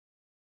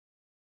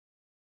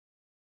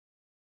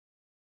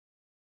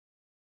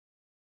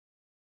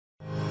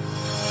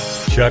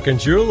Chuck and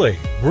Julie,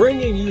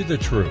 bringing you the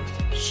truth,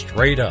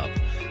 straight up.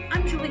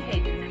 I'm Julie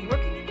Hayden. I'm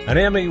working An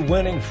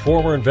Emmy-winning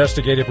former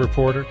investigative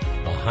reporter,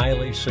 a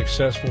highly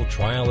successful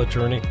trial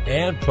attorney,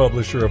 and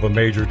publisher of a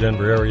major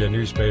Denver area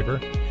newspaper.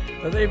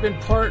 They've been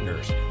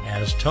partners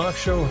as talk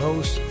show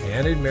hosts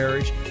and in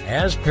marriage,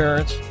 as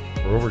parents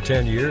for over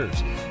 10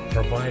 years,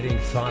 providing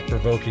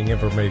thought-provoking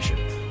information,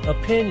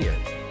 opinion,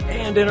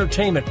 and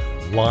entertainment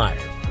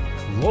live,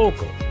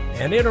 local,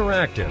 and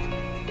interactive.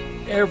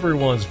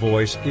 Everyone's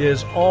voice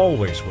is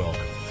always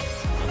welcome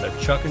on the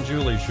Chuck and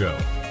Julie Show.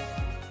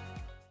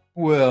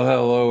 Well,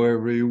 hello,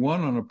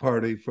 everyone, on a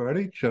party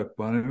Friday. Chuck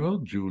Bonneville,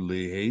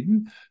 Julie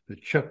Hayden, the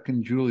Chuck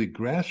and Julie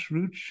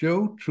Grassroots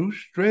Show, True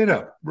Straight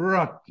Up,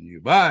 brought to you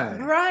by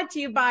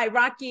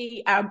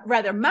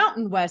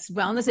Mountain West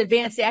Wellness,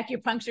 Advanced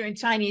Acupuncture and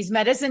Chinese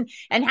Medicine,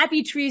 and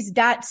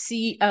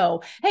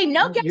HappyTrees.co. Hey,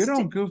 no guests. You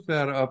don't goof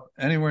that up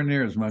anywhere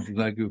near as much as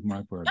I goof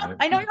my part. No,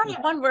 I know you only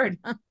have one word.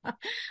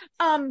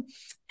 I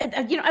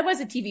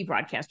was a TV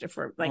broadcaster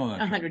for like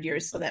 100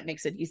 years, so that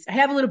makes it easy. I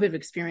have a little bit of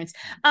experience.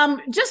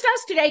 Just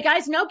us today,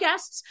 guys, no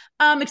guests,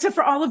 except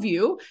for all of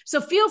you.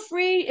 So feel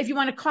free, if you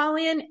want to call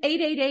in,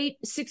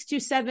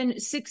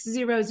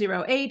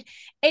 888-627-6008,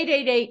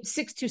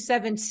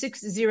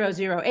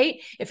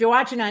 888-627-6008. If you're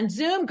watching on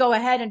Zoom, go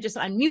ahead and just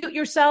unmute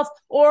yourself.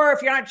 Or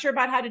if you're not sure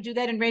about how to do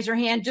that and raise your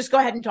hand, just go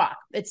ahead and talk.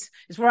 It's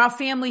we're all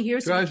family here,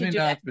 so we can do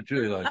that. But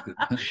Julie likes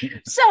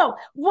it. So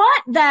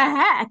what the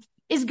heck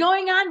is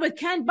going on with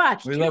Ken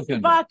Buck?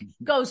 Ken Buck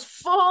goes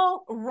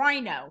full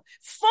RINO.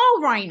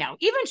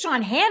 Even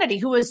Sean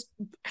Hannity, who is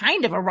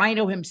kind of a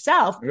RINO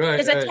himself,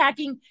 is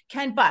attacking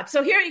Ken Buck.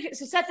 So to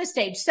set the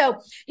stage. So,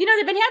 they've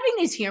been having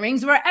these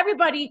hearings where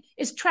everybody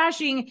is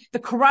trashing the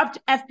corrupt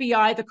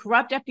FBI,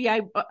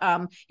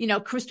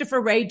 Christopher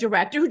Wray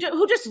director,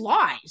 who just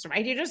lies,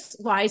 right? He just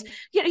lies.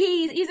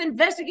 He's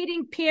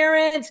investigating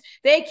parents.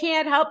 They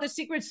can't help the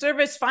Secret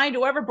Service find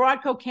whoever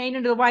brought cocaine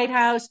into the White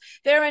House.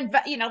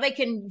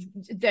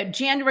 The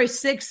January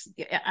 6th,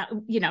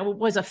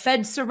 was a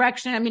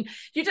Fedsurrection. I mean,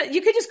 you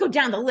could just go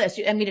down the list.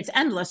 I mean, it's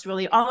endless,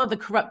 really, all of the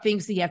corrupt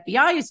things the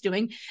FBI is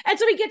doing. And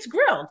so he gets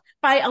grilled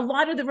by a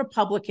lot of the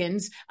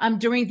Republicans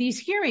during these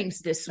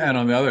hearings this week. And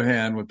on the other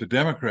hand, what the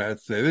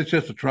Democrats say, it's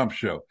just a Trump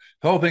show.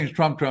 The whole thing's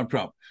Trump, Trump,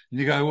 Trump.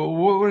 You go,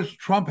 well, what does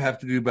Trump have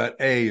to do about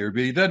A or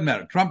B? It doesn't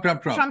matter. Trump.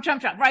 Trump.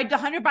 Right. The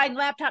Hunter Biden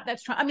laptop,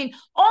 that's Trump. I mean,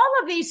 all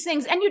of these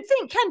things. And you'd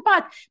think Ken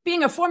Buck,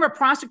 being a former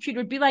prosecutor,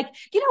 would be like,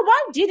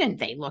 why didn't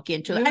they look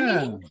into it? Yeah. I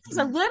mean, he has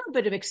a little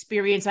bit of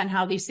experience on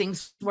how these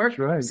things work.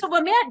 Right. So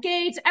when Matt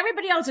Gaetz,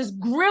 everybody else is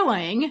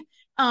grilling,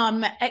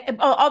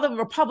 all the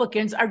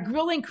Republicans are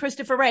grilling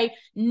Christopher Wray,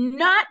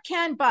 not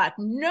Ken Buck.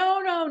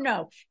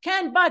 No.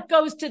 Ken Buck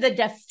goes to the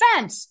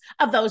defense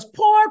of those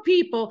poor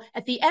people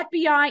at the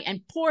FBI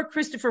and poor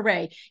Christopher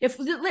Wray.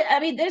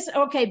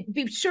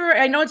 Be sure.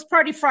 I know it's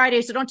Party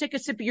Friday, so don't take a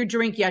sip of your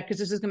drink yet, because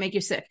this is going to make you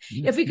sick.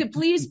 If we could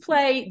please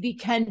play the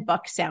Ken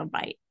Buck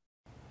soundbite.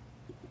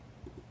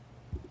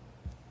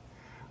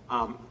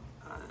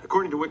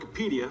 According to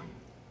Wikipedia,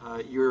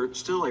 you're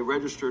still a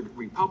registered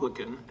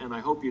Republican, and I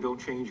hope you don't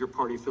change your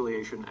party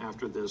affiliation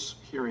after this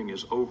hearing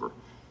is over.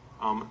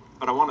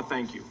 But I want to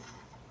thank you.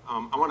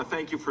 I want to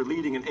thank you for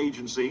leading an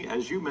agency,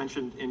 as you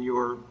mentioned in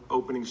your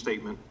opening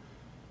statement,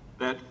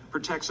 that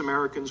protects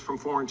Americans from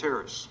foreign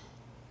terrorists,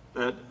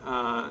 that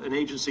an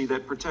agency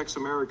that protects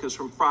Americans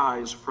from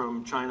spies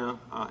from China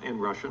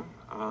and Russia,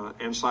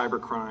 and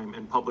cybercrime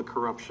and public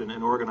corruption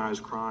and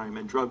organized crime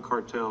and drug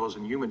cartels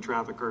and human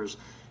traffickers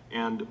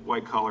and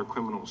white-collar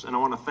criminals. And I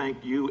want to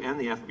thank you and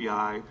the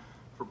FBI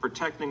for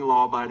protecting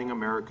law-abiding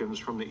Americans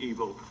from the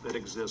evil that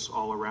exists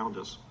all around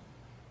us.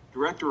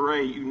 Director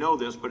Wray, you know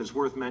this, but it's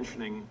worth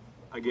mentioning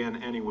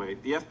again anyway.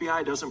 The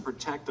FBI doesn't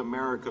protect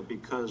America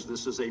because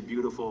this is a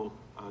beautiful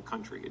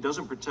country. It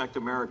doesn't protect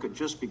America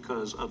just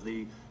because of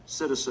the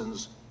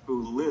citizens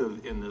who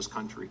live in this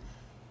country.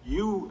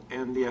 You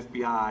and the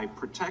FBI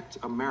protect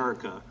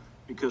America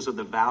because of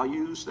the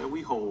values that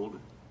we hold,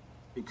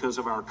 because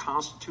of our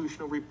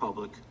constitutional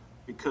republic,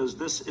 because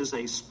this is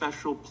a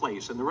special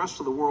place, and the rest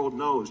of the world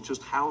knows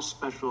just how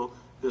special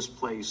this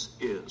place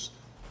is.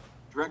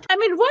 Director, I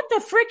mean, what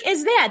the frick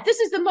is that? This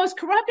is the most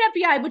corrupt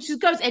FBI,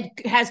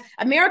 it has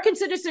American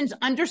citizens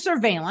under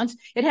surveillance.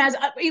 It has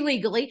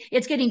illegally.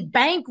 It's getting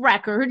bank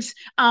records.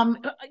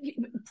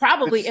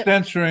 Probably it's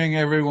censoring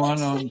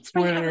everyone on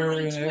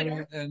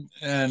Twitter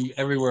and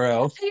everywhere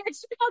else.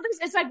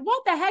 It's like,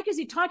 what the heck is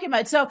he talking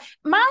about? So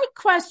my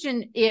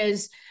question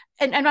is,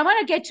 and I want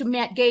to get to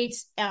Matt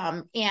Gaetz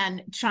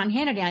and Sean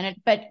Hannity on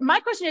it, but my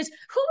question is,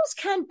 who is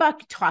Ken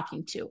Buck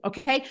talking to?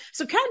 Okay,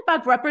 so Ken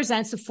Buck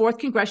represents the 4th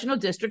Congressional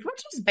District,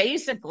 which is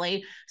basically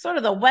probably sort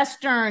of the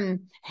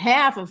western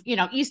half of,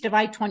 east of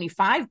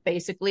I-25,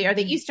 basically, or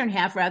the eastern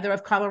half, rather,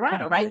 of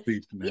Colorado, right?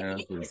 He's got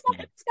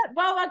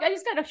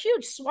a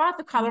huge swath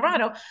of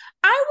Colorado.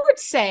 I would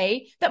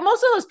say that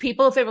most of those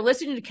people, if they were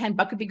listening to Ken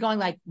Buck, would be going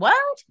like, what?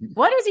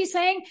 What is he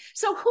saying?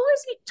 So who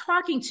is he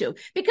talking to?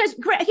 Because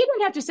he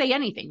didn't have to say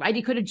anything, right?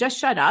 He could have just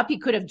shut up. He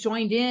could have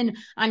joined in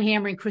on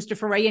hammering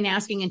Christopher Wray and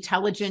asking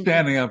intelligent,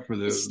 standing up for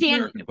the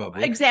American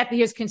public. Exactly,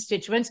 his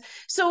constituents.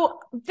 So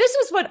this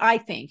is what I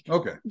think.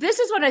 Okay. This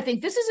is what I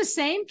think. This is the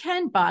same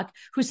Ken Buck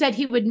who said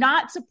he would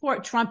not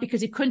support Trump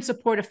because he couldn't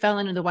support a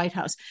felon in the White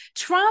House.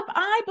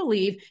 I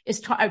believe,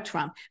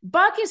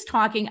 Buck is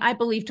talking, I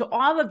believe, to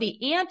all of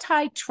the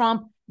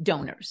anti-Trump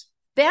donors.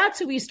 That's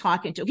who he's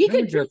talking to. He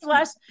could care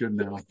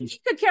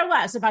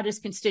less about his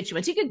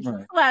constituents. He could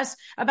care less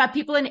about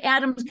people in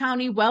Adams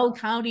County, Weld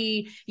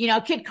County,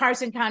 Kit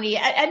Carson County,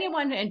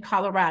 anyone in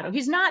Colorado.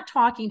 He's not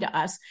talking to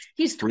us.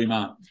 He's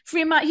Fremont.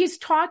 He's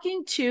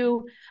talking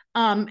to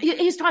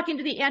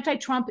the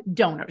anti-Trump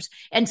donors.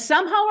 And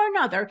somehow or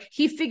another,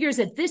 he figures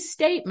that this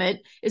statement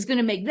is going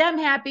to make them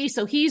happy.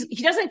 So he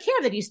doesn't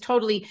care that he's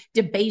totally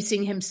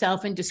debasing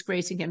himself and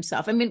disgracing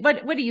himself. I mean,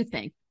 what do you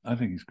think? I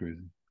think he's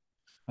crazy.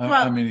 He's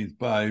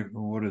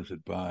what is it,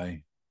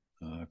 I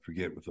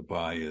forget what the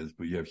by is,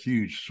 but you have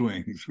huge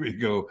swings where you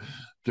go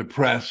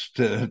depressed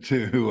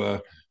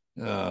to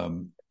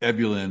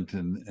ebullient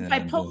and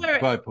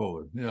bipolar.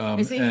 Well, no,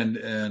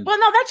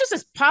 that's just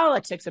his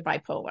politics of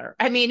bipolar.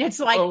 I mean, it's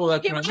like,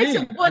 that's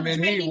what I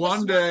mean.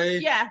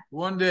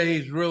 One day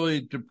he's really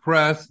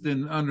depressed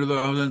and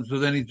and so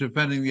then he's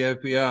defending the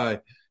FBI.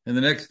 And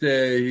the next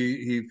day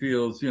he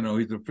feels, he's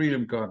a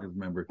Freedom Caucus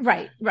member.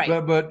 Right.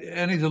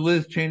 And he's a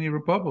Liz Cheney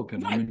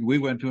Republican. Right. I mean, we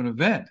went to an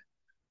event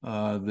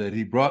that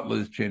he brought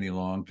Liz Cheney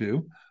along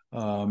to.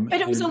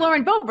 But it was a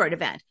Lauren Boebert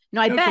event. No,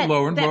 I bet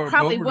that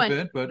probably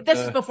wouldn't. But this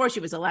is before she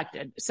was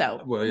elected. So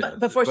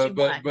before she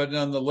won. But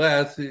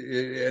nonetheless,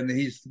 and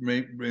he's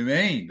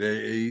remained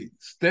a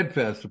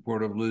steadfast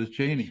supporter of Liz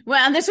Cheney.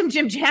 Well, and this from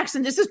Jim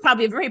Jackson. This is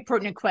probably a very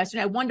pertinent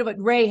question. I wonder what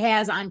Wray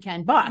has on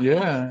Ken Buck.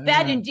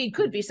 That indeed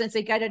could be, since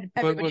they got it.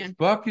 But was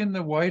Buck in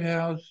the White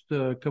House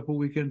a couple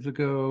weekends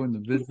ago in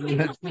the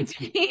visit? Did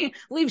he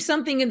leave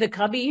something in the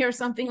cubby or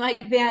something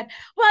like that?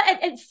 Well,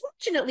 and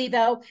fortunately,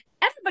 though,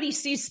 everybody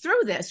sees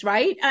through this,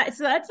 right?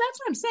 So that's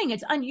what I'm saying.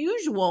 It's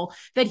unusual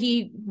that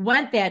he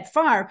went that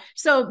far.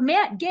 So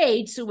Matt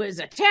Gaetz, who was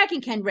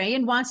attacking Ken Wray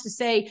and wants to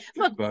say,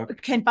 look,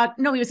 Ken Buck,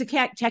 no, he was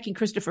attacking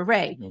Christopher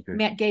Wray. Okay.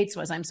 Matt Gaetz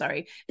was, I'm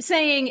sorry,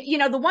 saying,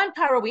 the one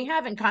power we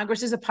have in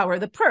Congress is the power of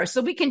the purse.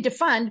 So we can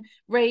defund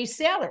Wray's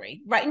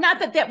salary, right?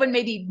 Not that would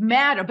maybe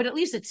matter, but at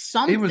least it's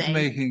something. He was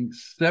making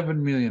 $7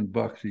 million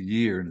a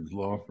year in his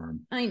law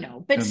firm. I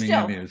know, but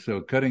still. So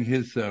cutting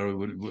his salary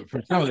would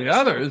for some of the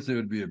others, it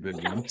would be a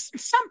big deal.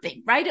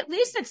 Something, right? At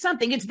least it's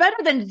something. It's better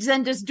than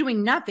just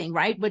doing nothing,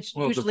 right? Which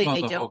usually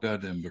they do.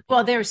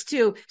 Well, there's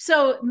two.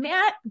 So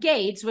Matt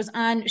Gaetz was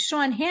on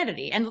Sean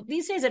Hannity, and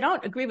these days I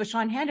don't agree with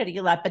Sean Hannity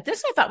a lot, but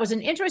this I thought was an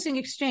interesting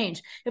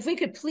exchange. If we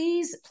could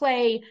please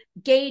play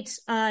Gaetz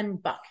on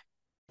Buck.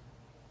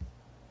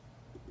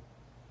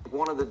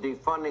 One of the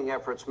defunding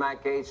efforts,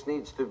 Matt Gaetz,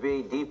 needs to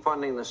be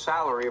defunding the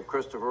salary of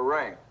Christopher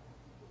Wray.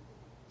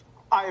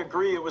 I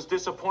agree. It was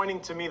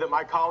disappointing to me that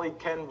my colleague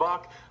Ken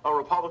Buck, a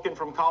Republican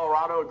from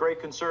Colorado, a great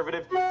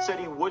conservative,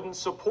 said he wouldn't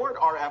support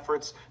our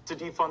efforts to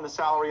defund the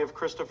salary of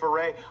Christopher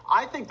Wray.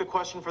 I think the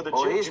question for the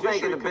Judiciary Committee...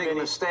 He's making a big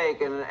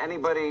mistake, and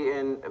anybody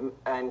in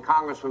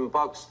Congressman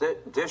Buck's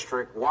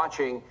district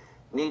watching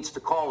needs to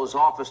call his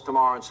office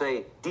tomorrow and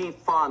say,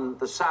 defund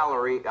the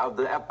salary of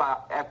the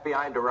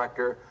FBI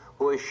director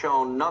who has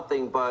shown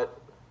nothing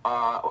but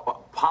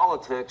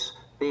politics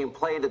being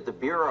played at the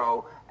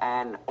Bureau,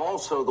 and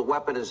also the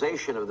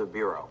weaponization of the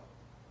Bureau.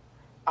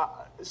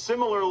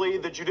 Similarly,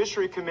 the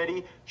Judiciary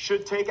Committee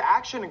should take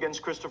action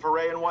against Christopher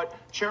Wray, and what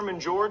Chairman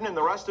Jordan and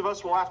the rest of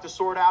us will have to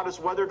sort out is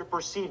whether to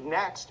proceed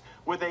next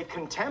with a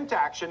contempt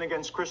action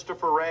against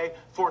Christopher Wray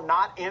for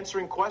not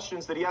answering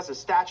questions that he has a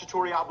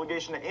statutory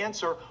obligation to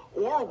answer,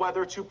 or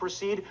whether to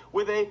proceed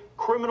with a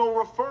criminal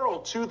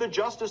referral to the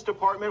Justice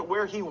Department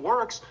where he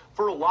works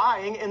for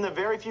lying in the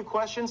very few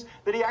questions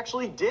that he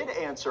actually did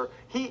answer.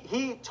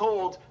 He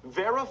told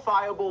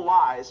verifiable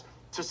lies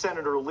to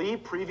Senator Lee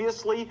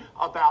previously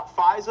about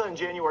FISA on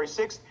January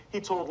 6th.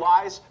 He told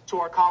lies to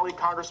our colleague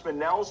Congressman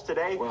Nels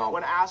today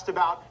when asked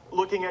about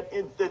looking at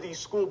these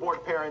school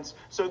board parents.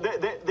 So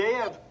they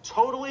have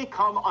totally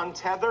come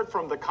untethered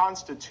from the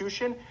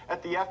Constitution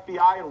at the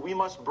FBI, and we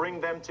must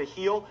bring them to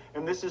heel.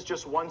 And this is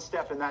just one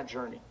step in that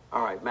journey.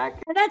 All right,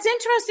 Mac. That's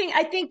interesting.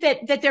 I think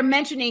that they're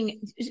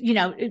mentioning,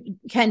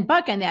 Ken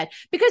Buck on that,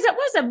 because it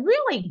was a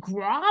really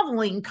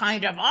groveling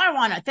kind of, I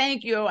want to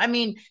thank you. I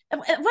mean,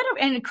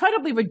 what an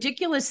incredibly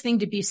ridiculous thing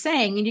to be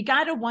saying. And you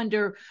got to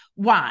wonder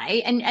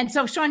why. And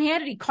so Sean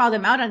Hannity called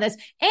him out on this.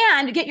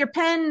 And get your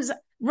pens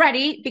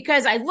ready,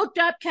 because I looked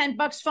up Ken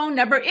Buck's phone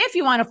number. If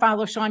you want to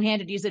follow Sean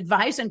Hannity's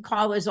advice and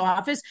call his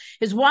office,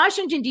 his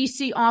Washington,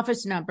 D.C.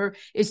 office number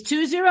is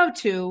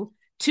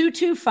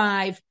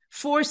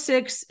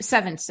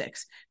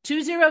 202-225-4676.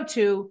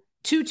 202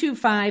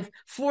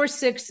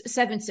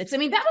 225-4676. I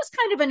mean, that was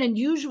kind of an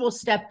unusual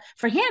step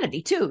for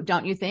Hannity, too,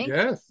 don't you think?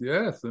 Yes.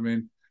 I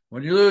mean,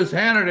 when you lose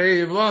Hannity,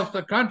 you've lost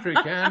the country,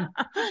 Ken.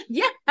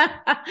 Yeah.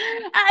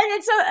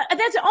 And so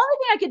that's the only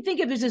thing I could think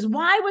of is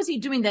why was he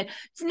doing that?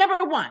 It's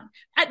number one.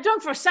 I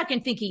don't for a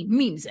second think he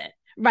means it.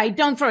 Right.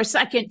 Don't for a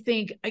second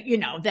think,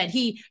 that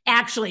he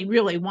actually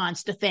really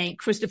wants to thank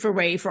Christopher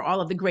Wray for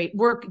all of the great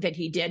work that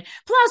he did.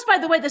 Plus, by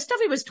the way, the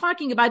stuff he was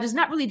talking about is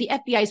not really the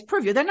FBI's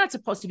purview. They're not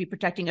supposed to be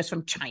protecting us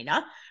from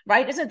China,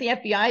 right? Isn't the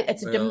FBI?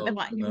 It's no.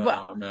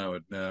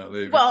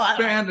 They've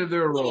expanded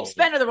their role.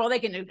 They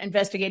can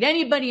investigate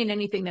anybody and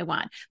anything they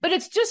want. But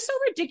it's just so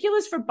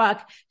ridiculous for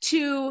Buck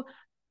to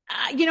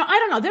I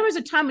don't know. There was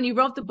a time when he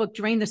wrote the book,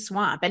 Drain the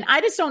Swamp, and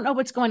I just don't know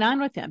what's going on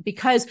with him,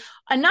 because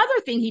another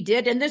thing he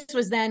did, and this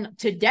was then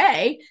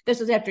today, this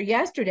was after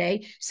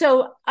yesterday.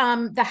 So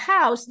the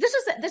House, this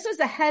is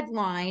a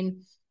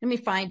headline. Let me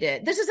find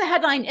it. This is a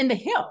headline in the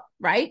Hill,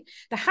 right?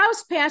 The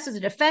House passes a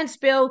defense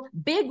bill,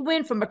 big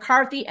win for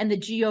McCarthy and the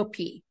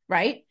GOP,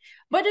 right?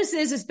 What this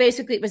is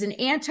basically, it was an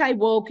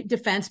anti-woke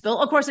defense bill.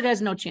 Of course, it has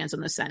no chance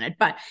in the Senate,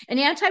 but an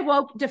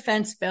anti-woke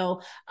defense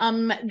bill,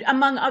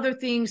 among other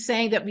things,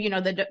 saying that,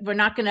 that we're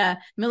not going to,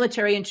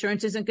 military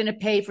insurance isn't going to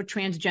pay for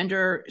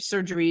transgender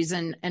surgeries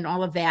and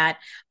all of that,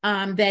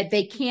 that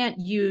they can't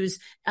use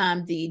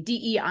the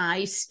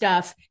DEI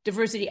stuff,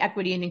 diversity,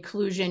 equity, and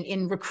inclusion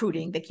in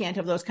recruiting. They can't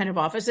have those kind of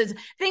offices,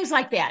 things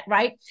like that,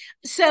 right?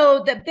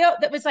 So the bill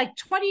that was like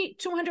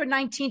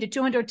 219 to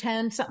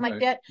 210, something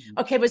like that,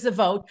 okay, was the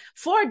vote.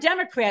 4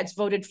 Democrats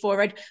voted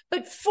for it,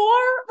 but 4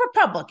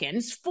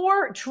 Republicans,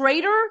 4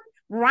 traitor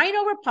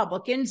RINO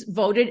Republicans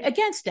voted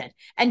against it.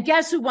 And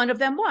guess who one of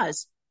them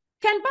was?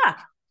 Ken Buck.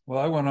 Well,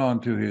 I went on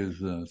to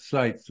his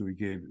site, so he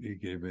gave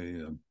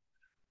a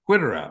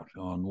Twitter out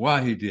on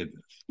why he did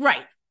this.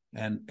 Right.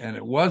 And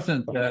it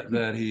wasn't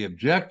that he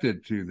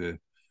objected to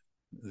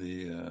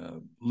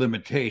the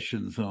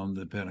limitations on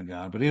the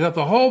Pentagon, but he thought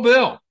the whole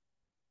bill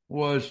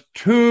was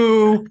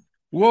too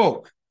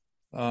woke.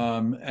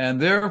 And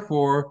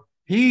therefore,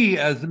 he,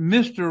 as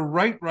Mr.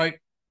 Right,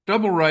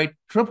 double right,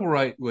 triple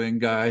right wing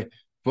guy,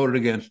 voted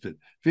against it.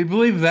 If you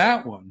believe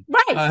that one,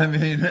 right? I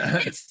mean, so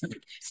that's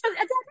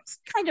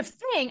kind of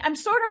thing. I'm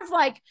sort of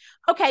like,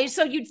 okay,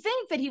 so you'd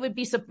think that he would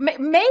be,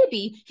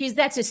 maybe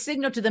that's a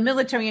signal to the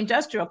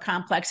military-industrial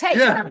complex. Hey,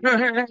 you can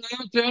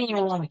give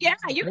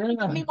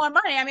me more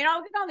money. I mean,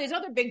 all these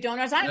other big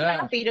donors. I'm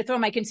happy to throw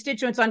my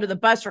constituents under the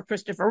bus for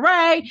Christopher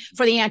Wray,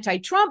 for the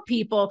anti-Trump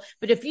people.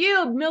 But if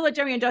you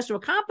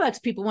military-industrial complex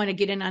people want to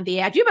get in on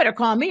the act, you better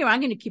call me, or I'm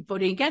going to keep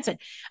voting against it.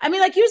 I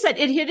mean, like you said,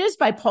 it is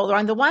bipolar.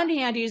 On the one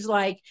hand, he's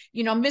like,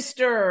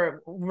 Mr.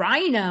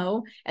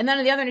 RINO, and then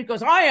on the other hand, he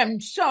goes, I am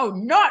so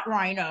not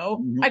RINO.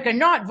 Mm-hmm. I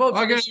cannot vote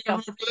for this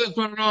bill. This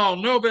one at all.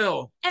 No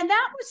bill. And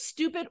that was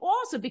stupid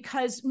also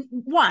because,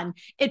 one,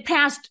 it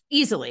passed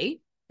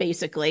easily,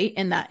 basically,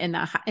 in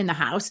the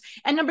House,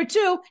 and number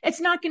 2, it's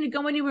not going to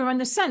go anywhere in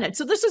the Senate.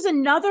 So this is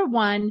another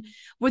one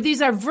where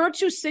these are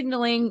virtue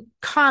signaling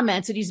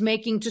comments that he's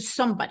making to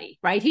somebody,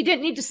 right? He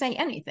didn't need to say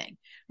anything,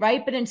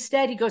 right? But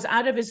instead, he goes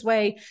out of his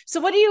way.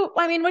 So what do you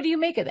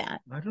make of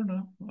that? I don't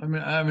know.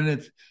 I mean,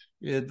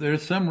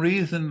 there's some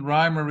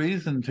rhyme or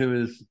reason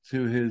to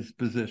his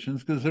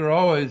positions, because there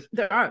are. It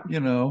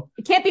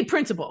can't be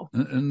principle.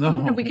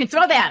 No, we can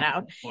throw that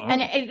out, and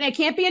it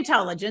can't be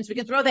intelligence. We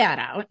can throw that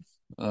out.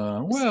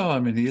 Well, I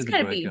mean, he is a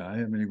great guy.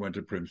 I mean, he went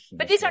to Princeton.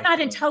 But these are not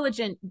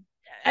intelligent,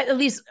 at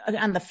least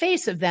on the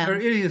face of them. They're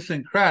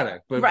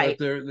idiosyncratic, but right.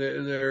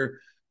 They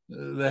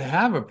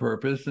have a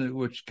purpose,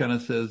 which kind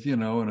of says,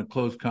 in a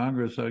closed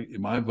Congress,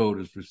 my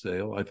vote is for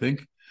sale. I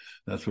think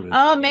that's what it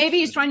is. Maybe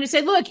he's trying to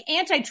say, look,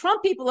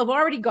 anti-Trump people have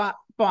already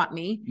bought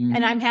me, mm-hmm.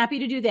 and I'm happy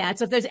to do that.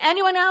 So if there's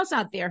anyone else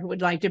out there who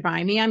would like to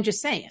buy me, I'm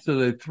just saying. So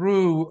they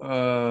threw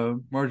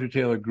Marjorie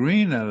Taylor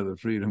Greene out of the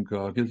Freedom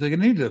Caucus. They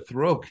need to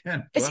throw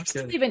Ken. Is he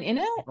still even in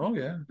it? Oh,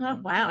 yeah. Oh,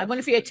 wow. I wonder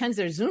if he attends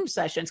their Zoom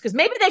sessions, because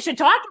maybe they should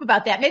talk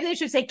about that. Maybe they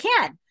should say,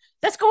 Ken,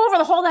 let's go over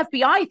the whole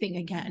FBI thing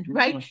again,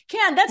 right?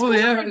 Ken, that's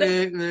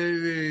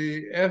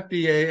the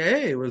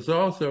FDAA was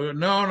also,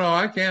 no,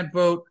 I can't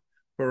vote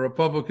for a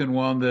Republican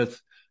one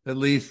that's at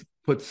least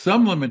put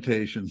some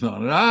limitations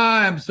on it.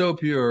 I am so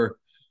pure.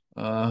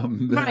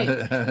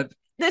 Right.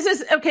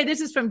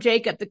 This is from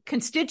Jacob. The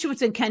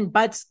constituents in Ken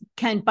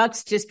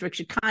Buck's district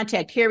should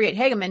contact Harriet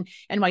Hageman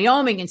in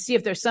Wyoming and see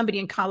if there's somebody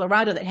in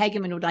Colorado that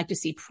Hageman would like to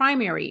see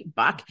primary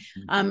Buck.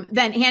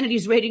 Then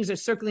Hannity's ratings are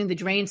circling the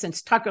drain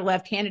since Tucker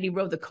left. Hannity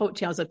rode the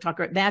coattails of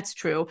Tucker. That's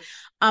true.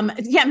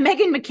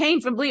 Meghan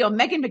McCain from Leo.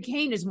 Meghan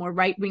McCain is more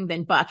right-wing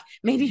than Buck.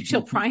 Maybe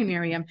she'll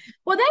primary him.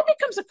 Well, that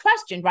becomes a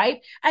question,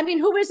 right? I mean,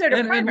 who is there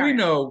to primary? And we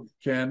know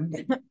Ken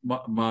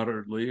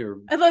moderately.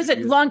 It was a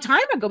long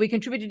time ago. We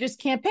contributed to his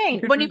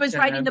campaign when he was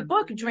writing the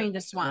book, Drain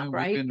the Swamp,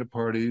 right? Into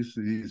parties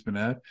that he's been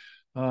at.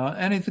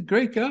 And he's a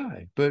great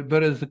guy.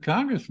 But as a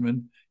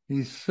congressman,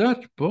 he's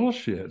such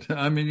bullshit.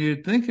 I mean,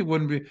 you'd think it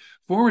wouldn't be.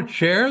 Former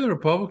chair of the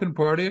Republican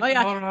Party of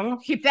Colorado.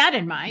 Keep that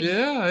in mind.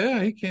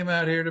 Yeah. He came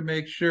out here to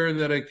make sure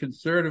that a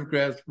conservative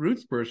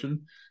grassroots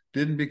person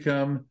didn't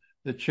become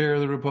the chair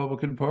of the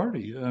Republican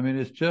Party. I mean,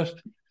 it's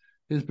just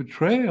his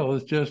betrayal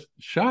is just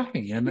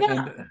shocking. And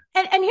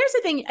here's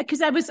the thing,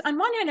 because I was on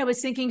one hand, I was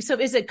thinking, so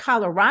is it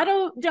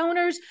Colorado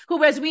donors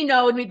who, as we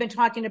know, and we've been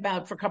talking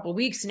about for a couple of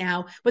weeks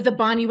now with the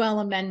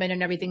Bonniwell Amendment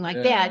and everything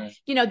like that,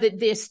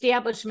 the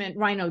establishment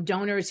RINO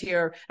donors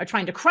here are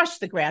trying to crush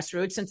the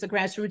grassroots since the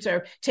grassroots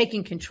are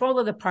taking control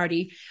of the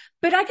party.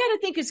 But I got to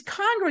think, as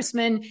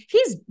congressman,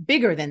 he's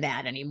bigger than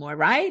that anymore,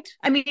 right?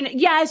 I mean,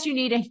 yes, you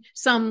need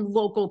some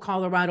local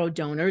Colorado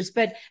donors,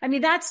 but I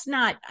mean, that's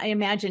not, I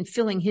imagine,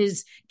 filling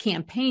his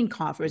campaign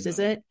coffers, is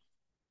it?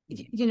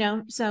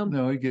 So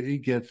no, he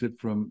gets it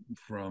from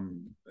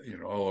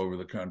all over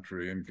the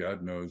country, and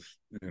God knows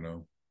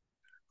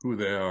who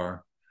they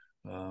are.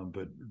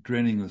 But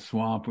draining the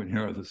swamp when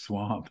you're at the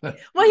swamp. Well,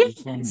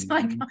 it's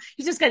like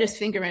he's just got his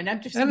finger in.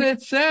 And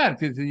it's sad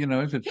because he's an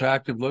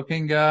attractive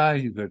looking guy.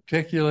 He's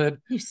articulate.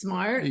 He's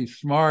smart.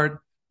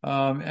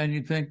 And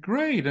you think,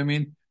 great. I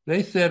mean,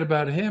 they said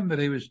about him that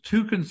he was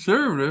too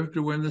conservative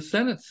to win the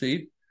Senate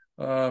seat.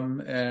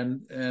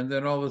 And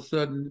then all of a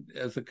sudden,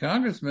 as a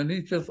congressman,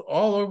 he's just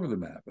all over the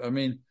map. I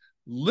mean,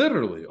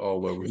 literally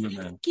all over the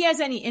map. He has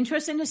any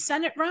interest in his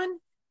Senate run?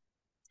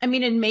 I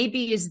mean, and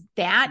maybe is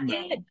that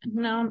it?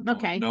 No,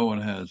 okay. No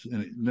one has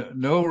any.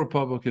 No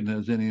Republican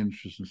has any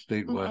interest in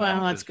statewide.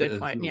 Well, that's a good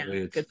point. Yeah,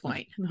 good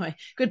point.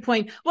 Good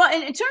point. Well,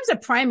 in terms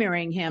of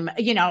primarying him,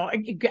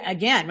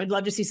 again, we'd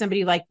love to see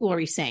somebody like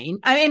Lori Sain.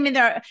 I mean,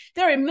 there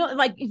are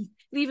like.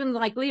 Even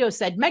like Leo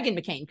said, Meghan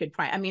McCain could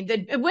I mean,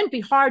 it wouldn't be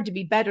hard to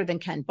be better than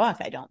Ken Buck,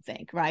 I don't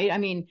think, right? I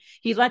mean,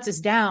 he lets us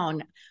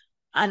down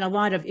on a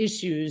lot of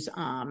issues.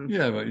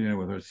 Yeah, but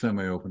with our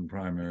semi-open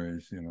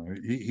primaries,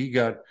 he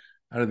got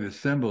out of the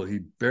assembly. He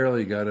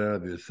barely got out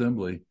of the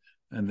assembly,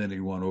 and then he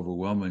won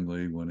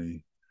overwhelmingly when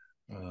he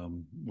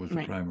was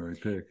the primary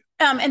pick.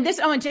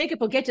 And Jacob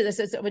will get to this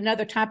as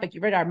another topic. You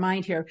read our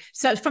mind here.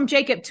 So from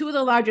Jacob, two of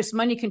the largest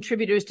money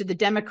contributors to the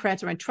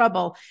Democrats are in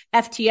trouble,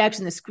 FTX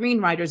and the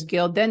Screenwriters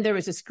Guild. Then there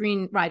is a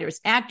Screenwriters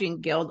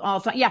Acting Guild.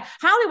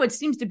 Hollywood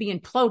seems to be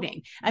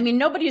imploding. I mean,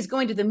 nobody is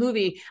going to the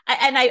movie.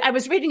 I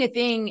was reading a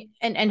thing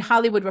and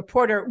Hollywood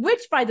Reporter,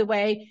 which, by the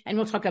way, and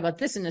we'll talk about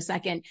this in a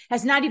second,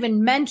 has not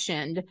even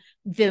mentioned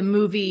the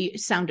movie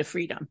Sound of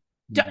Freedom.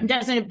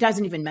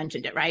 Doesn't even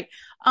mention it, right?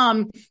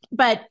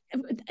 But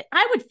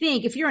I would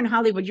think if you're in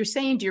Hollywood, you're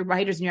saying to your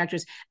writers and your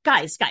actors,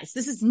 guys,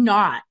 this is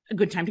not a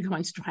good time to go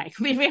on strike.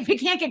 We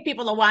can't get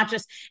people to watch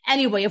us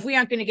anyway if we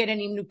aren't going to get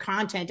any new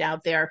content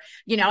out there,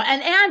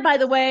 And by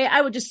the way, I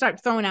would just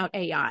start throwing out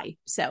AI.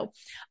 So,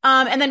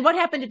 and then what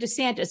happened to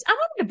DeSantis? I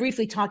wanted to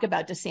briefly talk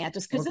about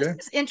DeSantis because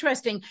this is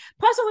interesting.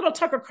 Plus a little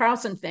Tucker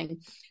Carlson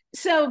thing.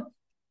 So.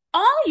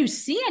 All you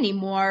see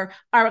anymore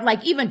are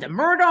like even the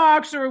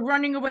Murdochs are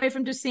running away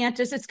from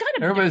DeSantis. It's got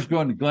to be everybody's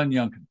going to Glenn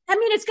Youngkin. I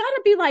mean, it's got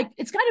to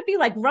be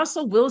like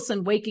Russell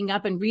Wilson waking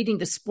up and reading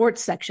the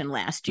sports section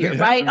last year,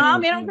 right?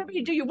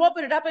 You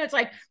open it up and it's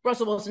like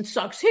Russell Wilson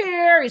sucks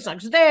here, he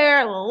sucks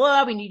there.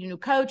 We need a new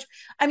coach.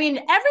 I mean,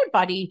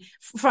 everybody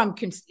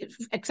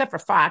except for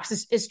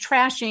Fox is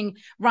trashing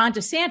Ron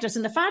DeSantis,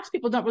 and the Fox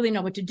people don't really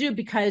know what to do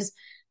because.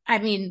 I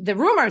mean, the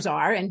rumors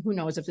are, and who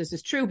knows if this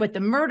is true, but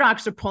the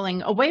Murdochs are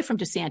pulling away from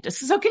DeSantis.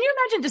 So can you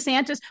imagine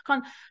DeSantis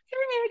calling,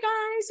 hey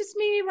guys, it's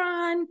me,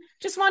 Ron.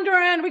 Just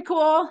wondering, are we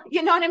cool?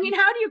 You know what I mean?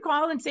 How do you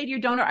call and say to your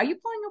donor, are you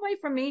pulling away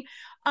from me?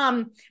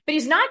 But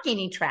he's not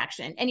gaining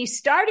traction and he's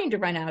starting to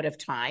run out of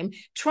time.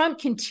 Trump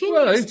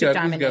continues to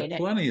dominate it. He's got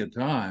plenty of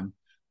time,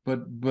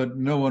 but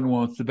no one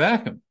wants to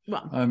back him.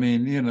 Well, I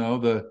mean,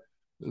 the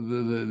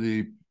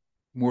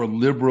more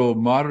liberal,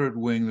 moderate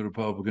wing of the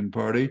Republican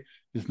Party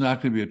is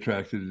not going to be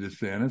attracted to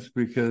DeSantis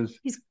because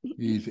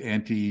he's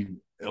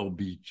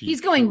anti-LBG. He's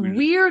going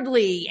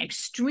weirdly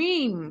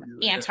extreme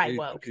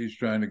anti-woke. He's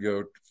trying to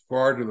go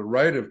far to the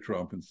right of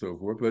Trump and so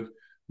forth, but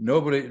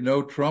no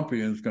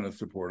Trumpian is going to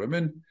support him.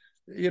 And,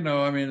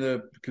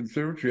 the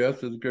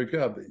conservative does a great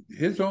job.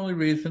 His only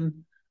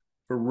reason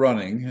for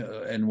running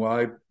and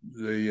why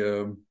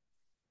the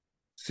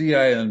Sea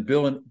Island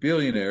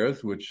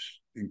billionaires, which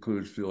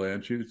includes Phil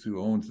Anschutz,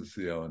 who owns the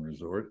Sea Island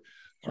Resort,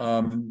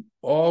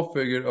 all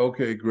figured,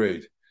 okay,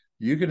 great.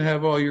 You can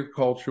have all your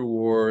culture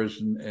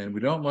wars and we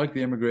don't like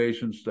the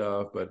immigration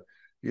stuff, but,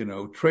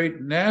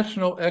 trade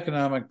national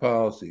economic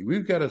policy.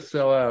 We've got to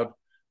sell out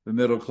the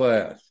middle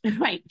class.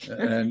 Right.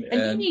 And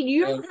you need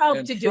your help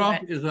to do it.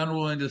 Trump is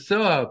unwilling to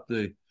sell out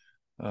the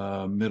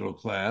middle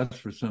class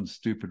for some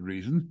stupid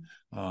reason.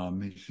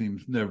 He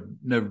seems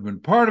never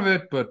been part of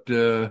it, but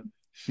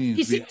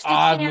seems to be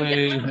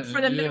oddly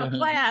for the middle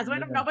class. I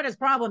don't know what his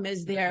problem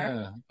is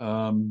there.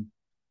 Yeah.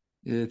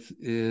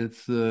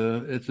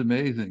 It's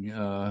amazing.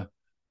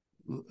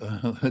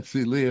 Let's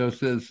see. Leo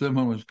says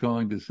someone was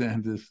calling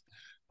DeSantis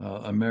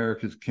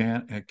America's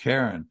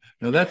Karen.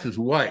 No, that's his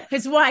wife.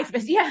 His wife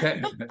is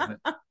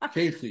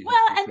Casey.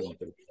 Well, and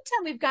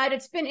meantime,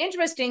 it's been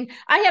interesting.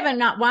 I haven't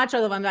not watched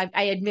all of them.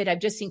 I admit I've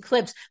just seen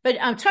clips, but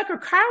Tucker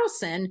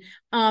Carlson,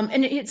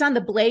 and it's on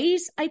the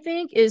Blaze, I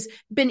think, is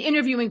been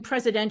interviewing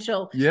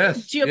presidential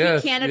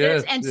GOP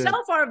candidates.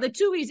 So far, of the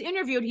two he's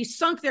interviewed, he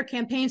sunk their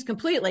campaigns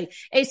completely.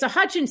 Asa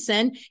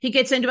Hutchinson, he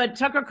gets into it,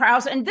 Tucker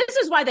Carlson, and this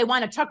is why they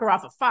want to Tucker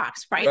off of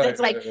Fox, right?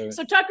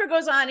 So Tucker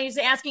goes on, he's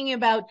asking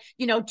about,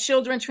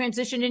 children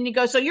transition, and he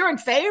goes, so you're in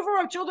favor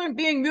of children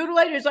being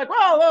mutilated? He's like,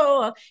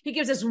 whoa. He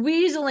gives this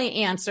weaselly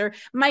answer.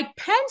 Mike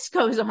Pence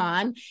goes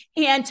on,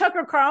 and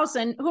Tucker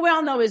Carlson, who we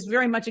all know is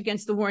very much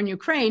against the war in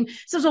Ukraine,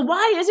 says, so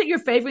why is it you're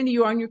favoring the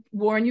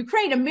war in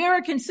Ukraine?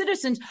 American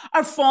citizens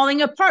are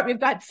falling apart. We've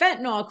got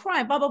fentanyl,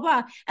 crime, blah, blah,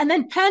 blah. And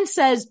then Pence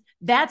says,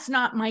 that's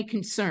not my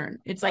concern.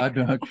 It's like, I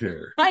don't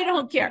care. I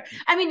don't care.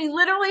 I mean, he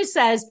literally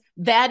says,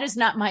 that is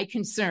not my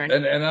concern.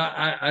 And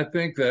I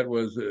think that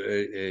was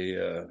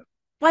a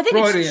I think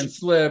Freudian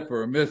slip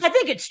or a I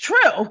think it's true.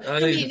 I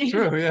think it's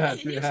true. Yeah,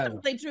 it's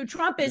totally true.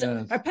 Trump is,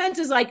 or Pence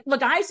is like,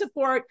 look, I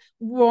support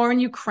war in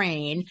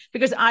Ukraine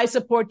because I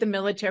support the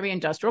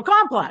military-industrial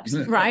complex,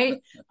 right?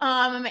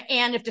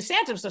 And if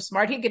DeSantis was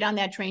smart, he'd get on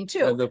that train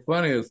too. And the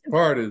funniest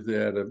part is they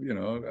had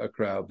a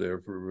crowd there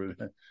for,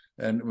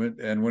 and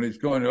when he's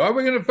going, are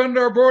we going to defend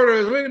our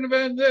borders? Are we going to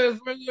defend this?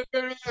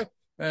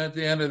 And at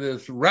the end of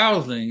this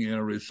rousing,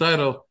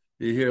 recital,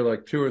 you hear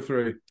like two or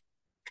three.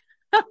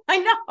 I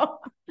know.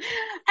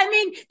 I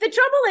mean, the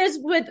trouble is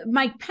with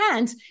Mike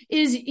Pence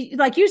is,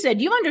 like you said,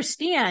 you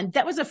understand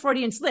that was a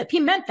Freudian slip. He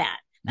meant that.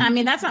 I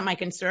mean, that's not my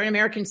concern.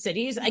 American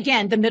cities,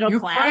 again, the middle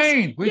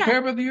class. We care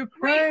about the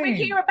Ukraine.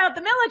 We care about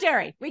the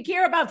military. We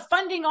care about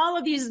funding all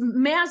of these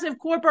massive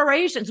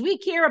corporations. We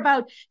care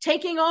about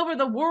taking over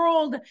the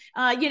world,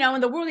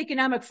 in the World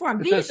Economic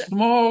Forum. It's a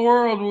small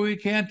world where we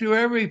can't do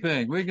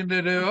everything. We can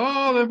do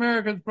all the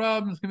Americans'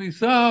 problems can be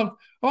solved.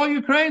 All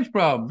Ukraine's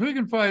problems. We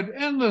can fight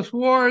endless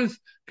wars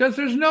because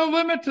there's no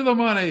limit to the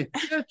money.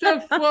 It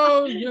just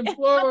flows and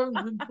flows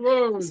and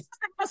flows. It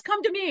must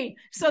come to me.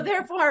 So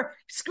therefore,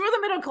 screw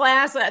the middle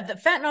class, the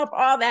fentanyl,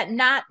 all that.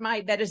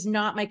 That is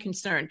not my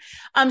concern.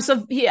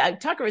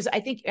 Tucker is,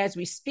 I think, as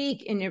we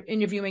speak,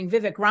 interviewing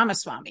Vivek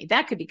Ramaswamy.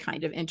 That could be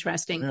kind of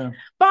interesting. Yeah.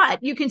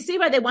 But you can see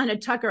why they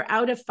wanted Tucker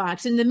out of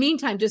Fox. In the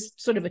meantime, just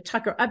sort of a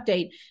Tucker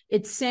update.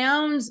 It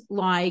sounds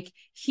like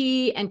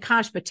he and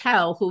Kash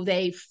Patel, who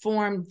they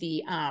formed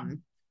the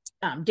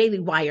Daily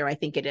Wire, I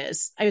think it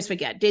is. I always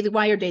forget. Daily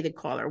Wire, Daily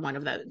Caller, one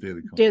of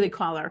the Daily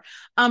Caller,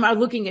 are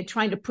looking at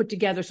trying to put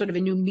together sort of a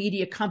new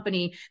media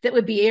company that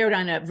would be aired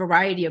on a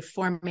variety of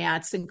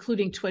formats,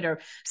 including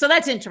Twitter. So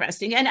that's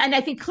interesting. And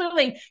I think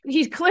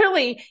he's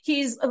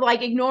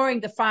like ignoring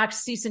the Fox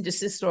cease and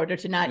desist order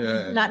to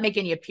not make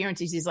any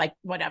appearances. He's like,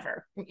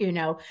 whatever,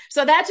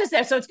 So that's just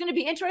there. So it's going to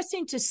be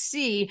interesting to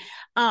see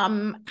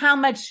how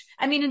much,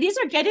 and these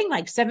are getting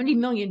like 70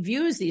 million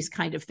views, these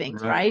kind of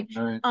things, right?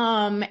 And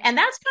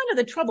that's kind of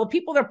the trouble.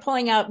 People are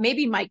pulling out,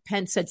 maybe Mike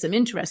Pence said some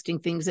interesting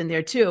things in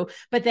there too,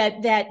 but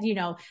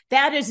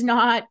that is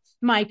not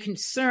my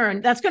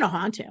concern. That's going to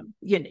haunt him,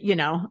 that's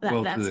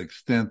to the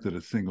extent that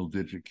a single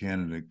digit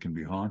candidate can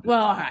be haunted.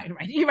 Well, all right.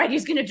 You're right.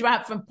 He's going to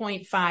drop from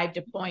 0.5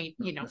 to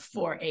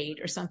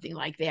 0.48 or something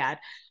like that.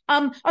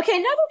 Okay.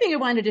 Another thing I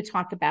wanted to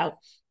talk about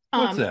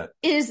what's that?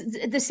 Is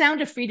the Sound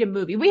of Freedom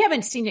movie. We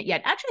haven't seen it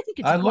yet. Actually, I think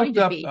it's going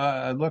to be.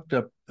 I looked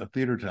up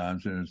Theater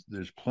Times, and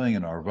there's playing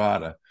in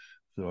Arvada.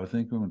 So I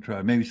think we're going to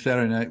try. Maybe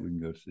Saturday night we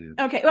can go see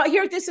it. Okay.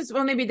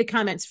 Well, maybe the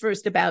comments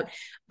first about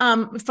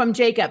from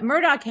Jacob.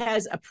 Murdoch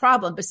has a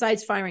problem.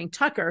 Besides firing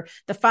Tucker,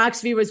 the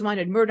Fox viewers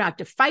wanted Murdoch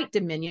to fight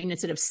Dominion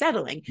instead of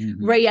settling.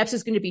 Mm-hmm. Ray Epps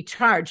is going to be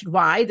charged.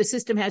 Why? The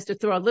system has to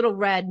throw a little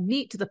red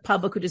meat to the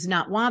public who does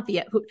not want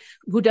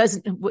who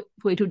doesn't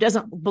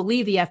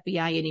believe the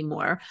FBI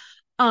anymore.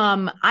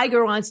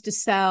 Iger wants to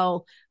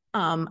sell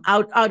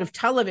out of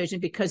television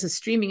because of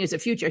streaming is the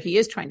future. He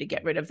is trying to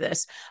get rid of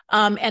this.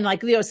 And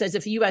like Leo says,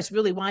 if the U.S.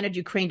 really wanted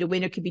Ukraine to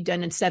win, it could be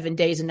done in 7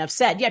 days. Enough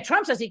said. Yeah,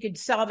 Trump says he could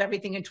solve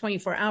everything in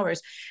 24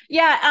 hours.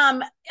 Yeah,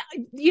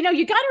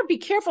 you got to be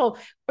careful.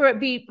 Or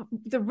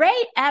the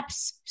Ray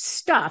Epps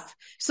stuff.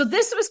 So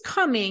this was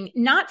coming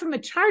not from a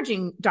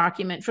charging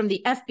document from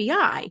the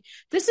FBI.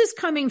 This is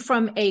coming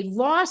from a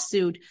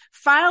lawsuit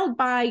filed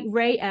by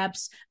Ray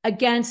Epps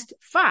against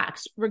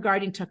Fox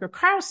regarding Tucker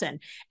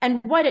Carlson.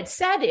 And what it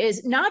said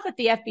is not that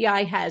the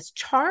FBI has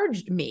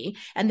charged me,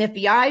 and the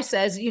FBI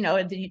says,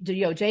 the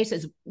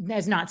DOJ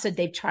has not said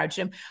they've charged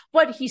him.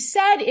 What he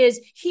said is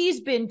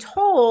he's been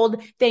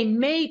told they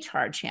may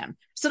charge him.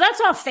 So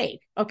that's all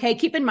fake. Okay.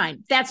 Keep in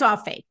mind, that's all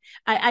fake.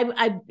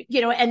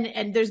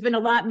 And there's been a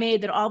lot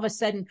made that all of a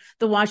sudden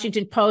the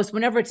Washington Post,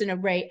 whenever it's in a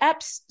Ray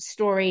Epps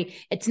story,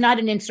 it's not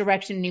an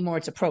insurrection anymore.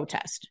 It's a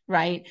protest.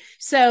 Right.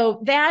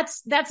 So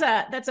that's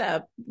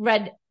a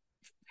red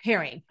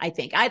herring, I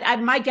think.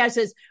 My guess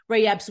is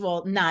Ray Epps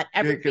will not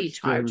ever be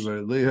charged.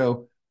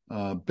 Leo,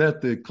 bet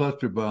the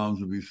cluster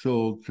bombs will be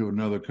sold to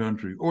another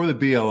country or the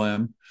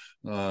BLM.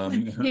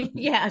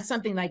 Yeah,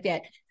 something like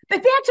that.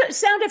 But back to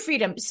Sound of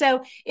Freedom.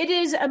 So it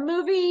is a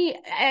movie.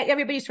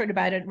 Everybody's heard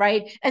about it,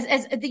 right?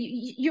 As the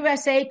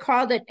USA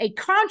called it, a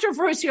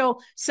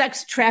controversial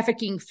sex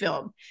trafficking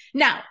film.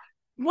 Now,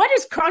 what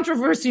is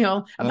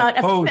controversial about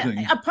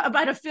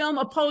a film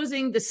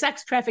opposing the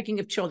sex trafficking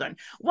of children?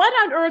 What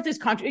on earth is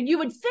controversial? You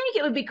would think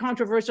it would be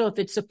controversial if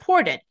it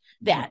supported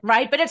that,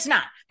 right? But it's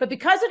not. But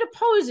because it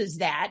opposes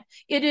that,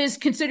 it is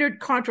considered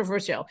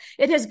controversial.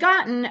 It has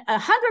gotten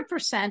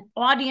 100%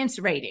 audience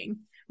rating,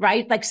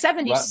 right? Like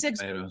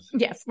 76.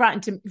 Yeah,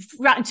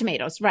 Rotten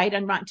Tomatoes, right?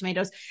 On Rotten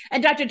Tomatoes.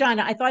 And Dr.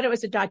 Donna, I thought it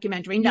was a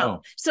documentary.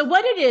 No. So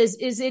what it is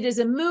it is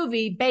a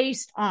movie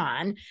based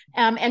on,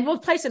 and we'll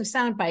play some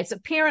sound bites.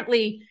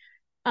 Apparently,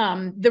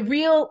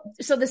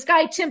 this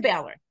guy, Tim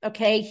Ballard,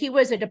 okay, he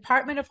was a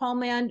Department of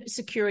Homeland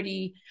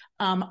Security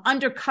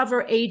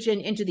undercover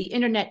agent into the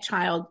internet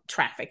child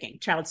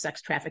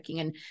sex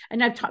trafficking.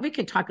 And we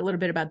can talk a little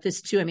bit about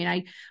this too. I mean,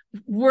 I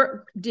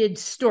did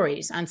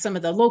stories on some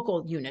of the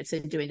local units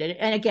in doing it.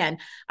 And again,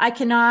 I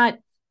cannot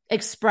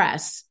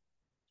express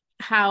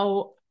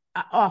how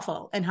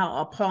awful and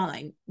how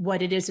appalling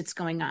what it is that's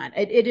going on.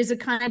 It is a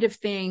kind of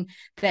thing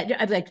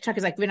that, like Chuck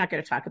is like, we're not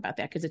going to talk about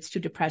that because it's too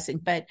depressing.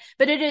 But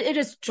it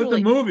is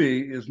truly. But the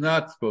movie is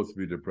not supposed to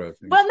be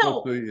depressing. Well,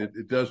 no,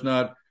 it does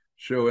not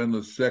show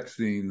endless sex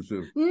scenes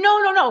of.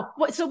 No.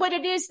 So what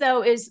it is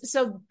though is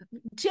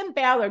Tim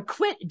Ballard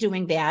quit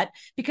doing that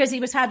because he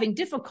was having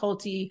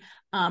difficulty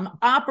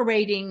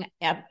operating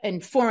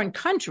in foreign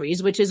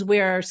countries, which is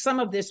where some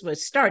of this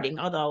was starting,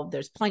 although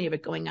there's plenty of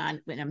it going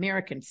on in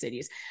American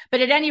cities.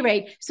 But at any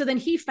rate, so then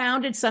he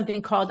founded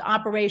something called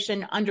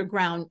Operation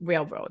Underground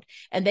Railroad.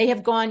 And they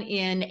have gone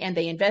in and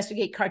they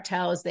investigate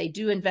cartels. They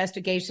do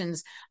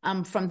investigations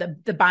from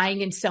the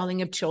buying and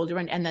selling of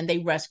children, and then they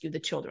rescue the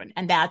children.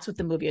 And that's what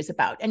the movie is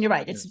about. And you're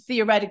right. It's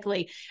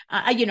theoretically,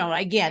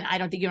 again, I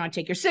don't think you want to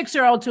take your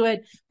 6-year-old to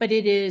it, but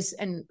it is.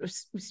 And,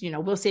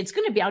 we'll say it's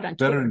going to be out on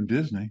better Twitter. Than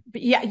Disney.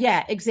 But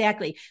yeah,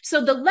 exactly.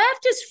 So the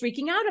left is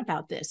freaking out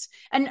about this.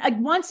 And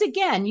once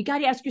again, you got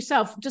to ask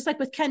yourself, just like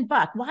with Ken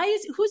Buck,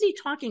 who's he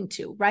talking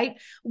to, right?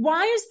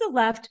 Why is the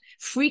left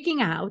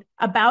freaking out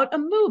about a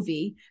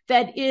movie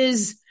that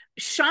is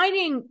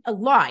shining a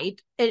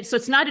light? So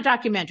it's not a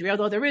documentary,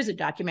 although there is a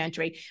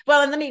documentary.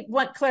 Well, and let me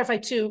clarify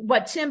too,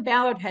 what Tim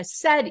Ballard has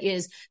said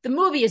is the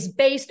movie is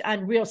based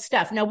on real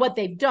stuff. Now, what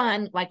they've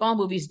done, like all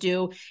movies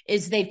do,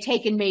 is they've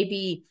taken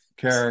maybe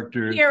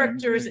characters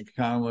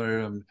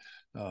and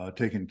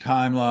taking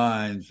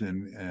timelines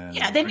and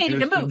they made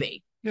it a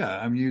movie. Yeah,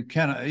 I mean, you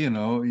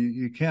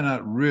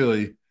cannot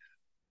really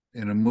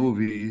in a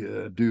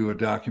movie do a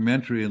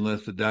documentary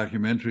unless the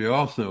documentary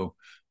also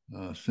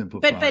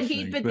simplifies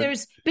things.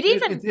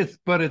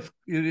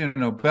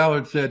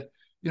 Ballard said,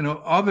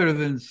 other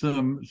than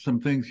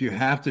some things you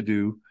have to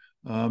do,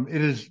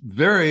 it is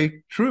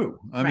very true.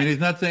 I mean, he's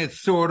not saying it's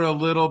sort of a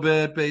little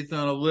bit based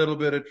on a little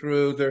bit of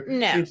truth.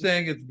 He's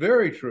saying it's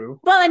very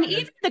true. Well, and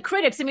even the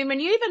critics, I mean, when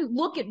you even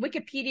look at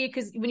Wikipedia,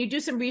 because when you do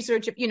some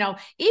research, even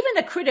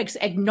the critics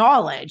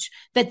acknowledge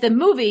that the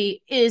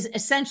movie is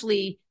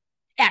essentially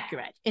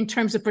accurate in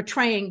terms of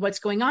portraying what's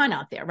going on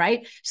out there,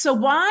 right? So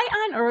why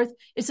on earth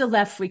is the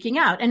left freaking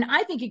out? And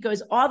I think it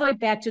goes all the way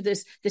back to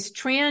this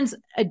trans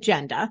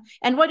agenda.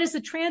 And what is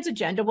the trans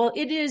agenda? Well,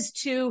 it is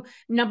to,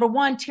 number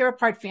one, tear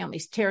apart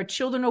families, tear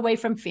children away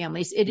from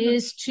families. It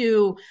is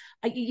to,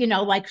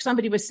 like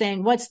somebody was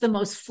saying, what's the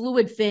most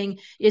fluid thing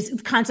is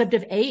concept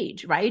of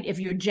age, right? If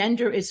your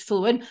gender is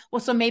fluid, well,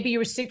 so maybe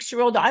you're a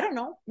 6-year-old. I don't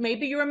know.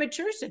 Maybe you're a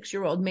mature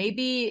 6-year-old.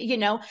 Maybe,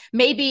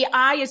 maybe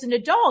I as an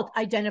adult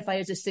identify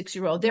as a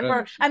 6-year-old.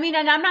 And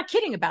I'm not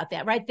kidding about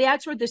that, right?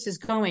 That's where this is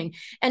going.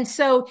 And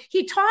so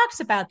he talks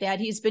about that.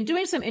 He's been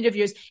doing some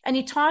interviews and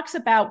he talks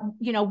about,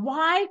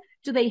 why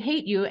do they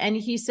hate you? And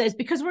he says,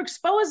 because we're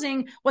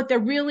exposing what they're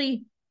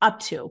really up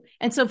to.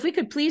 And so if we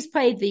could please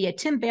play the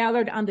Tim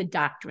Ballard on the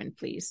doctrine,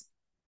 please.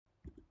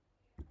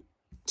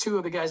 2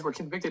 of the guys were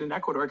convicted in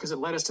Ecuador because it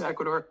led us to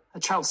Ecuador, a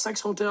child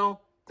sex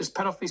hotel. There's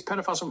these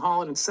pedophiles from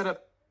Holland and set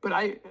up. But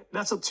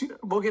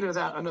we'll get into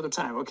that another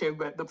time. Okay.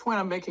 But the point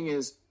I'm making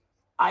is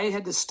I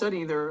had to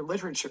study their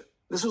literature.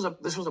 This was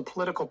a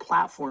political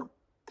platform.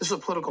 This was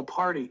a political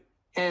party.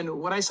 And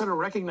what I started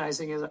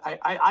recognizing is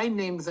I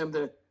named them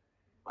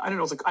I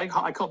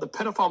call it the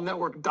pedophile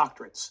network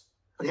doctrines.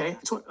 Okay,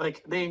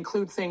 they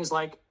include things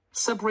like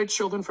separate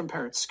children from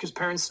parents because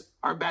parents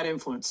are a bad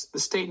influence. The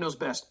state knows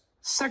best.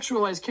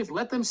 Sexualize kids.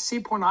 Let them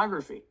see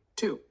pornography.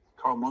 2.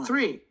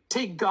 3.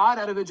 Take God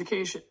out of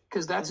education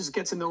because that just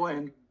gets in the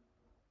way.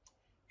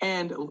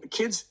 And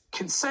kids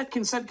consent.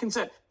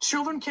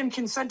 Children can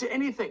consent to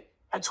anything.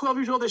 At 12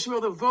 years old, they should be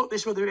able to vote. They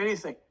should be able to do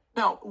anything.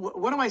 Now,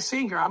 what am I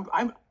seeing here?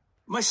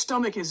 My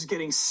stomach is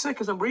getting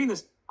sick as I'm reading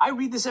this. I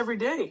read this every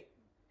day.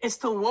 It's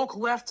the woke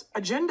left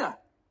agenda.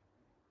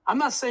 I'm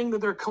not saying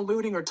that they're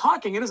colluding or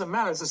talking. It doesn't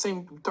matter. It's the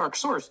same dark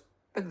source.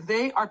 But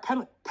they are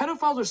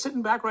pedophiles are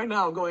sitting back right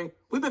now going,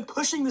 we've been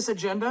pushing this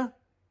agenda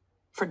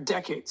for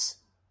decades.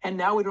 And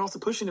now we don't have to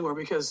push anymore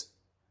because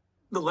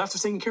the left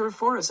is taking care of it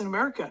for us in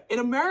America. In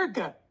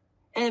America.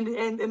 And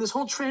this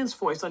whole trans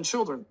voice on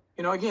children.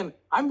 Again,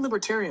 I'm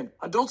libertarian.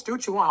 Adults, do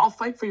what you want. I'll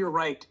fight for your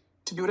right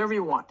to do whatever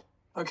you want.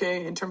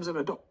 Okay, in terms of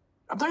adult,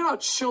 I'm talking about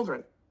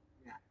children.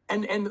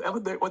 And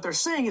what they're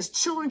saying is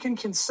children can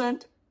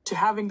consent to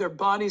having their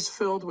bodies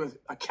filled with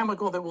a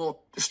chemical that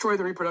will destroy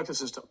the reproductive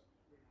system.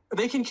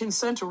 They can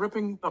consent to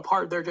ripping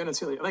apart their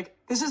genitalia. Like,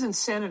 this is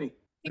insanity.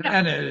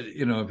 And,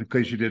 in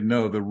case you didn't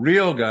know, the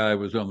real guy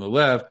was on the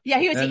left. Yeah,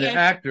 he was. And the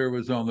actor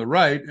was on the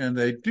right, and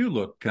they do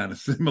look kind of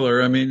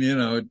similar. I mean,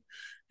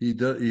 they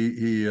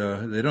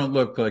don't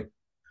look like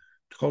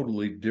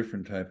totally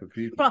different type of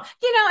people. Well,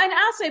 and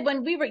I'll say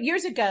when we were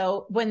years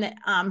ago, when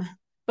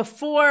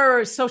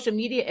before social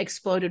media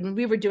exploded, when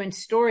we were doing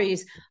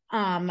stories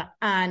on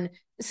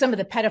some of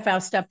the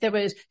pedophile stuff,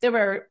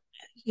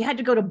 you had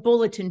to go to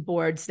bulletin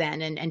boards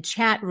then and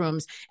chat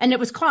rooms, and it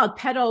was called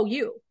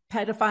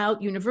Pedophile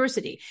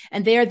University.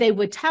 And there they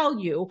would tell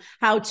you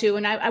how to,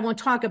 and I won't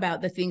talk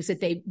about the things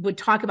that they would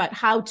talk about,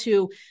 how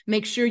to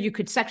make sure you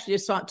could sexually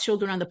assault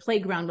children on the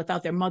playground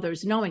without their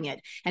mothers knowing it,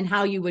 and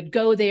how you would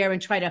go there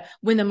and try to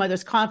win the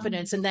mother's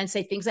confidence and then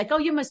say things like, oh,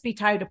 you must be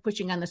tired of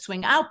pushing on the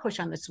swing. I'll push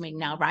on the swing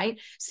now, right?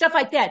 Stuff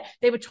like that.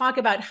 They would talk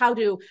about how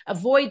to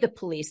avoid the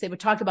police. They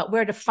would talk about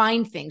where to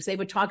find things. They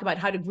would talk about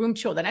how to groom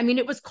children. I mean,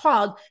 it was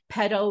called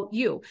Pedo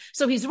U.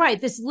 So he's right.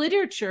 This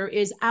literature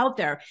is out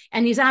there,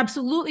 and he's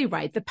absolutely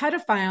right. The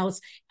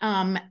pedophiles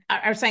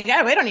are saying,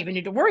 oh, we don't even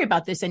need to worry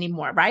about this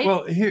anymore, right?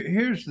 Well,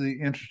 here's the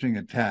interesting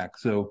attack.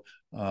 So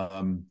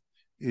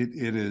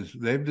it is,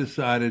 they've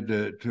decided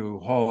to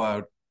haul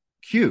out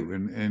Q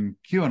and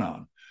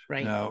QAnon.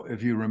 Right. Now,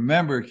 if you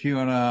remember,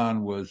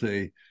 QAnon was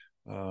a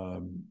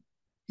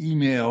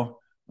email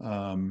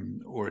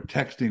or a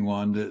texting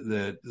one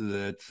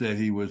that said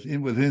he was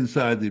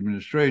inside the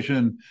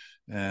administration,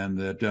 and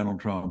that Donald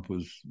Trump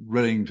was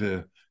ready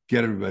to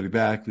get everybody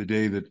back. The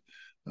day that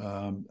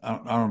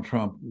Donald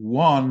Trump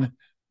won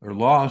or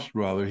lost,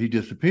 rather, he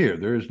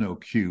disappeared. There is no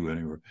Q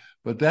anywhere.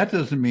 But that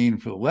doesn't mean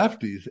for the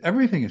lefties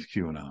everything is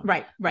QAnon.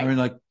 Right. I mean,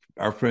 like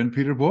our friend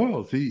Peter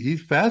Boyles,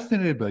 he's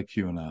fascinated by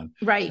QAnon.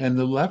 Right. And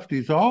the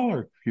lefties all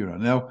are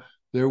QAnon. Now,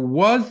 there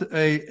was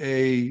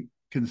a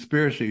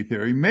conspiracy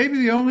theory, maybe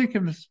the only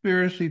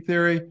conspiracy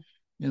theory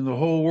in the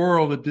whole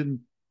world that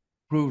didn't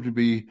prove to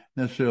be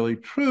necessarily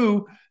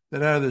true,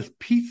 that out of this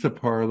pizza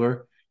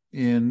parlor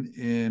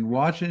in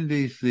Washington,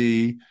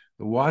 D.C.,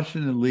 the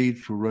Washington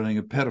elites were running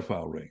a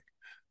pedophile ring.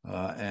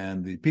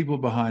 And the people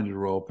behind it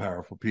are all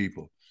powerful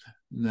people.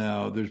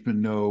 Now, there's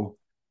been no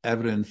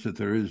evidence that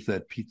there is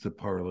that pizza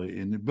parlor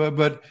in it,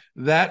 but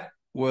that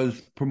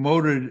was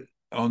promoted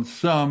on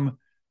some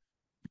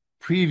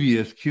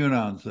previous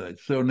QAnon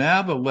sites. So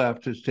now the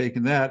left has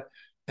taken that,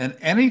 and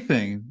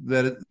anything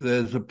that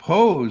is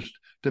opposed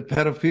to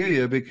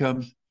pedophilia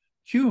becomes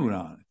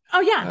QAnon.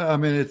 Oh, yeah. I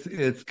mean,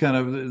 it's kind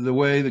of the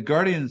way the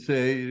Guardians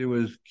say it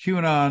was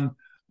QAnon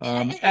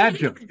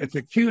adjunct. It's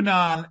a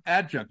QAnon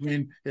adjunct. I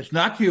mean, it's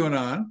not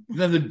QAnon,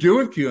 nothing to do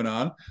with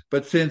QAnon,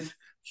 but since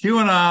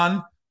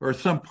QAnon or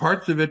some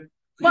parts of it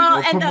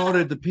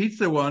promoted the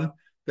pizza one,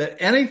 that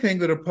anything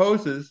that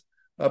opposes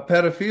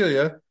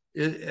pedophilia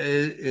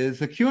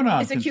is a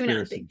QAnon conspiracy. A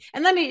QAnon thing.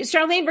 And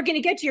Charlene, we're going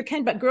to get to your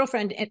Ken Butt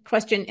girlfriend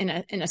question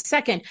in a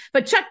second.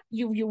 But Chuck,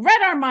 you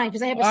read our mind,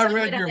 because I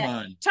read your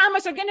mind.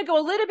 Thomas, we're going to go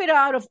a little bit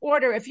out of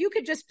order. If you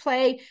could just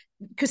play,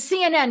 because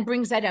CNN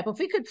brings that up. If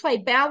we could play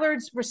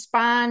Ballard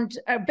responds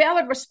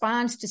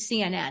to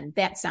CNN,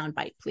 that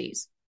soundbite,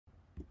 please.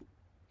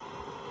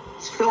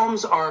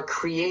 Films are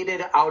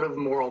created out of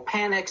moral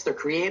panics. They're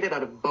created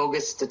out of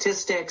bogus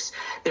statistics.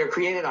 They're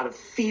created out of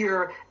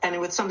fear. And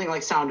with something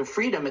like Sound of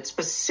Freedom, it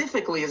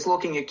specifically is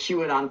looking at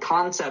QAnon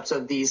concepts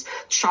of these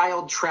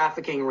child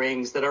trafficking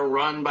rings that are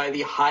run by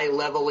the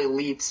high-level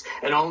elites,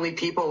 and only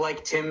people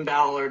like Tim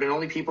Ballard and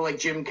only people like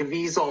Jim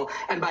Caviezel,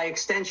 and by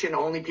extension,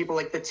 only people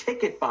like the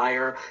ticket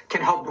buyer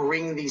can help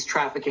bring these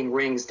trafficking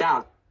rings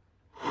down.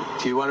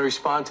 Do you want to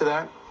respond to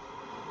that?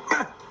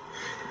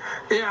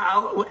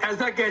 Yeah, as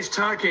that guy's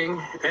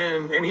talking,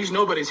 and he's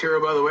nobody's hero,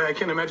 by the way. I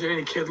can't imagine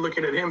any kid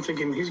looking at him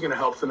thinking he's going to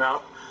help them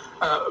out.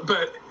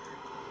 But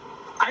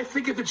I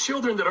think of the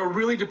children that are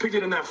really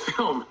depicted in that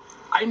film.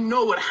 I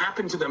know what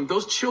happened to them.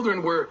 Those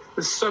children were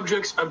the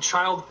subjects of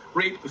child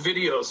rape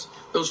videos.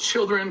 Those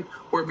children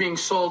were being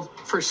sold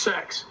for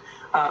sex.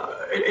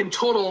 In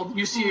total,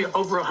 you see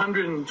over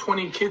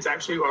 120 kids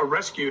actually are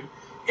rescued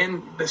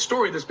in the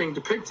story that's being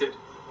depicted,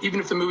 even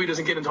if the movie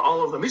doesn't get into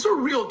all of them. These are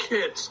real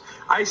kids.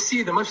 I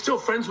see them. I'm still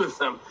friends with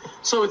them.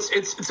 So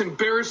it's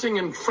embarrassing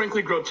and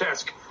frankly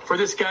grotesque for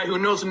this guy who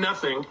knows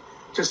nothing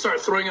to start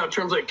throwing out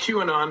terms like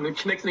QAnon and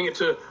connecting it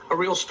to a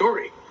real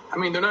story. I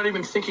mean, they're not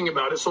even thinking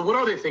about it. So what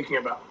are they thinking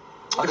about?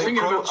 Are they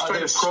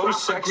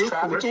pro-sex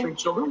trafficking?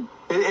 Children?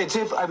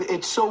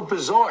 It's so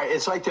bizarre.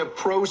 It's like they're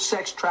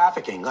pro-sex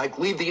trafficking. Like,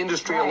 leave the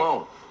industry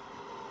alone.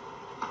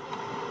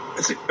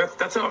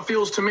 That's how it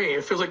feels to me.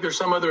 It feels like there's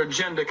some other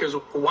agenda, because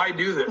why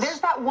do this? There's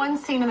that one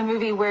scene in the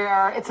movie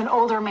where it's an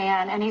older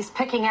man and he's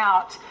picking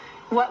out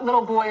what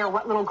little boy or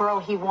what little girl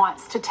he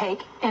wants to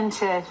take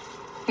into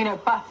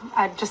but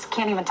I just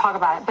can't even talk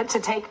about it, but to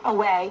take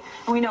away,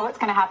 and we know what's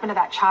going to happen to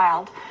that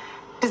child.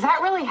 Does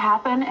that really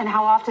happen, and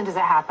how often does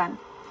it happen?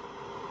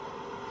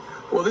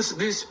 Well, this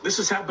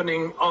is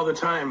happening all the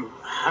time.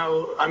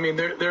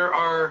 There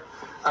are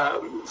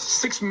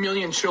 6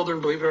 million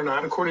children, believe it or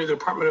not, according to the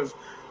Department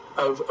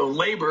of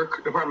Labor,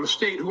 Department of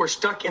State, who are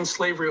stuck in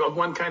slavery of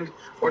one kind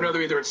or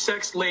another. Either it's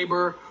sex,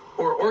 labor,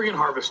 or organ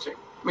harvesting.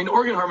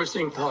 Organ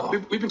harvesting.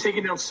 We've been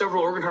taking down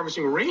several organ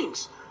harvesting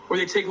rings where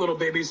they take little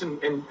babies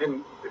and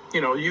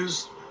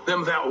use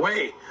them that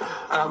way.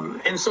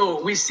 And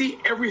so we see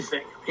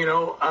everything,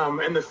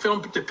 and the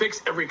film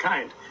depicts every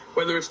kind,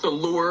 whether it's the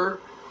lure,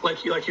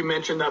 like you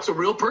mentioned, that's a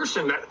real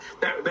person,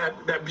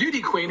 that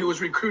beauty queen who was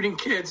recruiting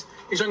kids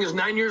as young as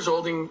 9 years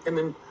old, and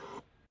then.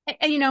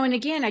 And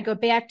again, I go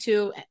back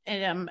to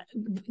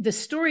the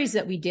stories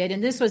that we did,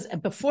 and this was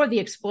before the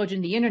explosion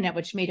of the internet,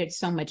 which made it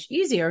so much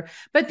easier.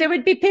 But there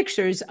would be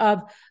pictures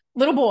of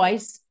little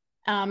boys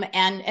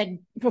and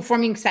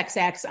performing sex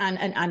acts on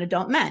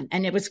adult men.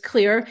 And it was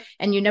clear,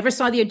 and you never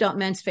saw the adult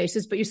men's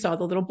faces, but you saw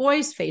the little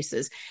boys'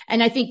 faces.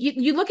 And I think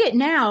you look at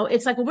now,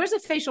 it's like, well, where's the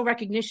facial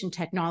recognition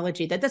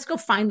technology that let's go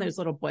find those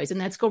little boys and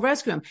let's go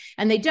rescue them?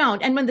 And they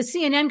don't. And when the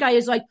CNN guy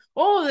is like,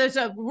 oh, there's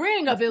a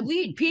ring of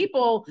elite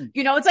people,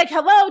 it's like,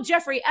 hello,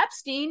 Jeffrey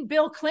Epstein,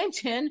 Bill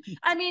Clinton.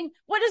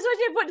 What is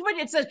it? What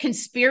it's a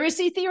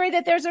conspiracy theory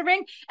that there's a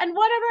ring? And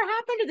whatever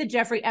happened to the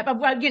Jeffrey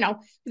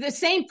the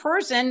same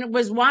person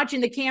was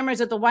watching the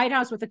cameras at the White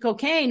House with the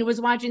cocaine, who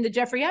was watching the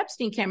Jeffrey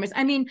Epstein cameras.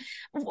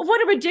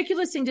 What a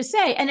ridiculous thing to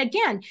say. And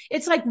again,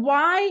 it's like,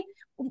 why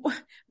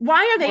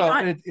are they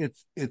not?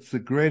 It's the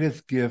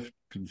greatest gift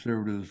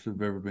conservatives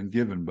have ever been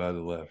given by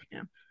the left.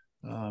 Yeah.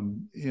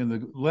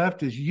 The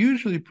left is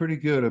usually pretty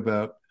good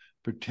about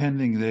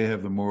pretending they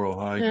have the moral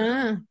high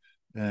ground.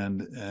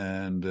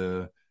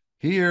 And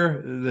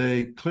here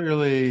they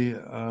clearly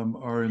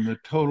are in the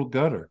total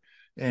gutter.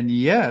 And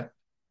yet,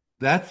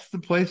 that's the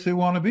place they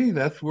want to be.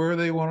 That's where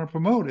they want to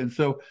promote. And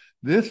so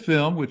this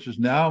film, which is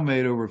now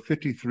made over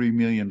 $53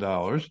 million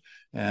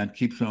and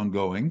keeps on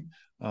going,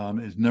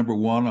 is number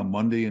one on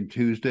Monday and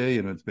Tuesday,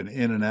 and it's been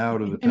in and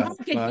out of the top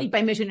five.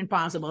 By Mission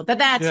Impossible, but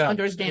that's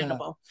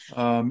understandable.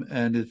 Yeah.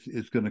 And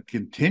it's going to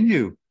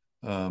continue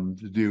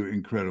to do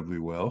incredibly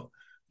well.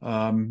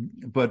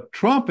 But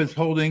Trump is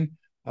holding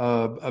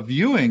a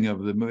viewing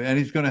of the movie, and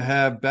he's going to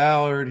have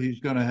Ballard, he's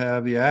going to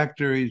have the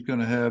actor, he's going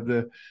to have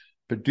the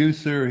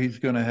producer, he's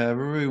going to have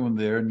everyone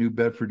there in New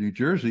Bedford, New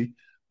Jersey.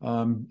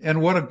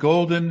 And what a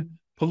golden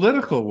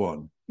political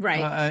one. Right.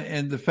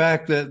 And the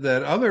fact that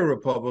other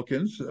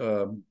Republicans,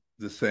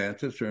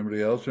 DeSantis or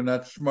anybody else, are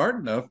not smart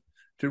enough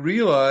to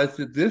realize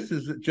that this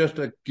is just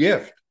a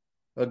gift.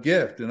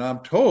 And I'm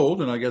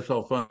told, and I guess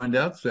I'll find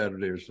out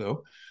Saturday or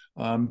so,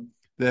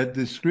 that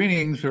the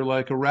screenings are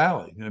like a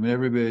rally.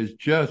 Everybody's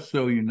just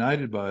so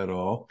united by it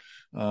all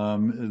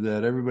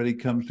that everybody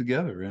comes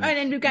together. All right,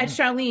 and we've got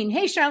Charlene.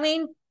 Hey,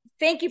 Charlene.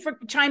 Thank you for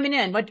chiming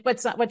in.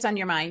 What's on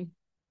your mind?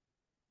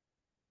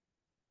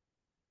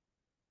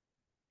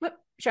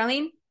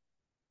 Charlene?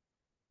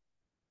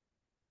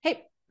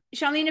 Hey,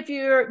 Charlene, if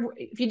you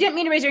didn't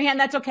mean to raise your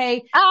hand, that's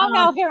okay. Oh,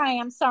 no, here I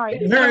am. Sorry.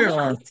 Here you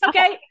are. It's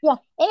okay. Yeah.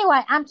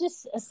 Anyway, I'm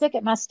just sick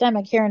at my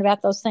stomach hearing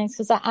about those things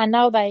because I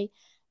know they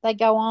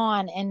go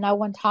on and no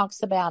one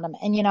talks about them.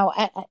 And,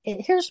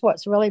 here's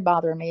what's really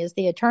bothering me is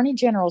the attorney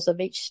generals of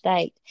each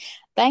state.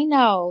 They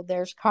know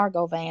there's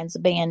cargo vans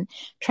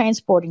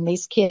transporting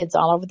these kids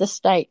all over the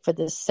state for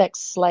this sex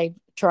slave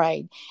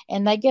trade.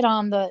 And they get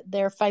on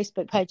their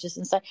Facebook pages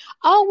and say,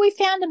 oh, we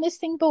found a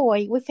missing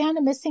boy.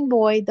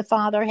 The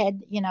father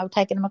had,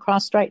 taken him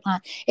across straight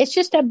line. It's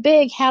just a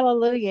big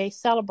hallelujah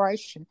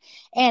celebration.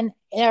 And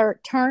they're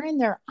turning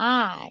their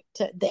eye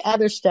to the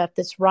other stuff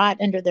that's right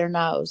under their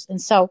nose.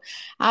 And so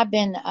I've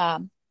been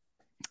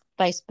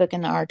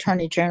Facebooking our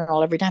attorney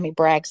general every time he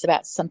brags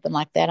about something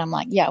like that. I'm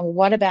like, yeah, well,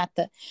 what about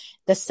the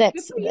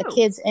sex, the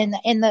kids in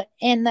the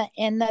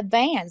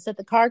vans that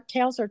the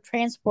cartels are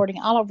transporting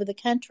all over the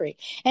country?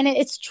 And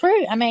it's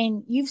true.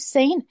 You've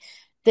seen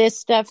this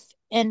stuff,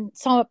 and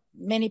so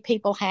many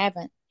people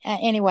haven't.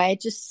 Anyway,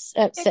 it just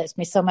upsets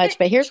me so much.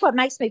 But here's what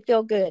makes me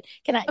feel good.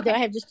 Do I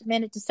have just a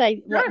minute to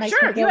say what makes me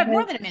feel good? You have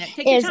more than a minute.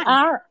 Take your time.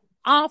 Our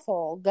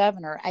awful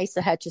governor,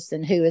 Asa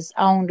Hutchinson, who is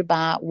owned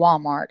by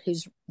Walmart,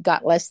 who's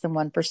got less than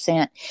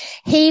 1%.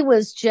 He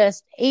was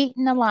just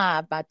eaten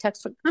alive by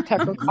Tucker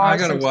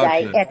Carlson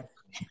today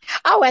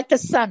at the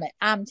summit.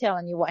 I'm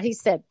telling you what he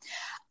said.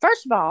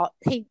 First of all,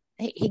 he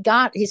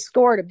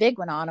scored a big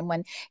one on him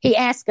when he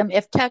asked him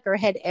if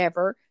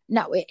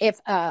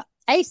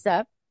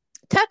Asa.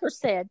 Tucker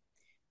said,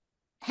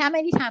 how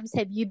many times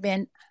have you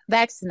been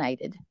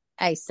vaccinated,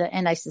 Asa?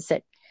 And Asa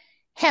said,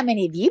 how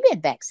many have you been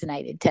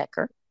vaccinated,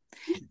 Tucker?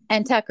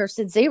 And Tucker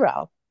said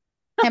 0.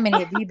 How many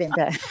have you been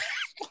done?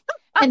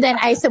 And then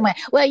Asa went,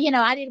 well,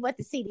 I did what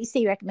the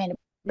CDC recommended.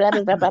 Blah,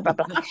 blah, blah, blah, blah,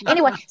 blah.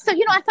 Anyway, so,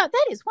 I thought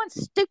that is one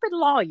stupid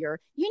lawyer.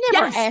 You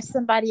never ask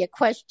somebody a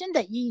question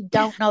that you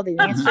don't know the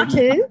answer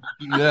to.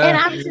 Yeah. And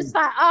I'm just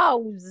like,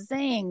 oh,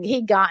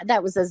 zing.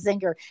 That was a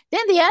zinger.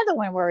 Then the other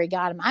one where he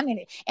got him.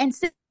 And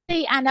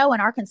see, I know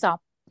in Arkansas,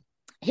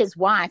 his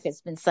wife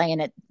has been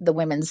saying at the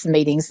women's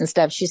meetings and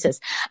stuff, she says,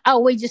 oh,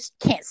 we just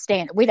can't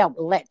stand it. We don't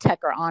let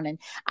Tucker on in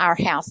our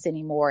house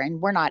anymore. And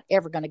we're not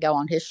ever going to go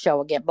on his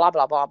show again, blah,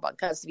 blah, blah,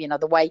 because,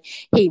 the way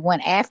he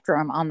went after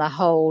him on the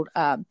whole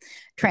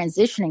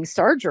transitioning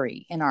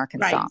surgery in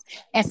Arkansas.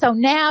 Right. And so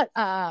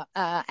now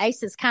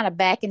Ace is kind of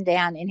backing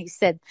down, and he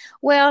said,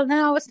 well,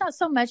 no, it's not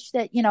so much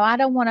that, I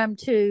don't want them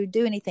to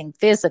do anything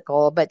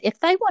physical, but if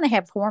they want to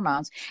have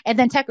hormones. And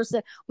then Tucker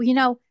said,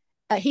 well,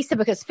 he said,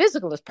 because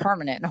physical is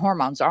permanent and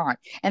hormones aren't.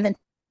 And then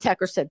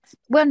Tucker said,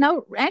 well,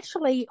 no,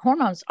 actually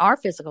hormones are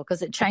physical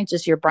because it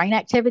changes your brain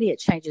activity. It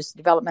changes the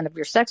development of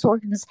your sex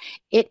organs.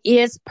 It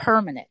is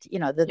permanent,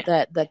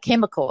 the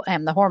chemical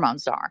and the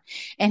hormones are.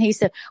 And he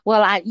said,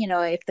 well,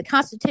 if the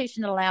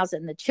Constitution allows it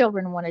and the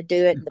children want to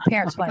do it and the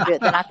parents want to do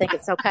it, then I think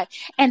it's okay.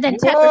 And then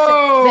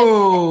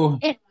Tucker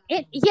said,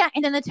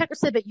 and then the Tucker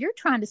said, but you're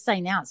trying to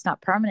say now it's not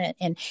permanent.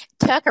 And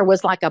Tucker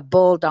was like a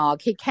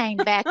bulldog. He came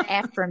back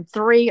after him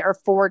 3 or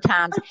 4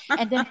 times.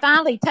 And then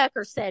finally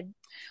Tucker said,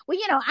 well,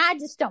 I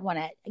just don't want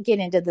to get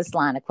into this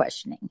line of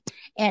questioning.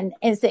 And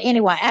so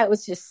anyway, it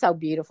was just so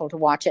beautiful to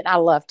watch it. I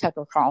love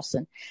Tucker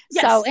Carlson.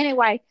 Yes. So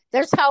anyway,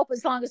 there's hope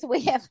as long as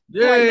we have.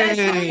 Yes,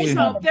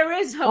 there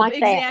is hope. Like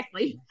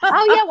exactly.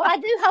 Oh, yeah. Well, I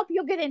do hope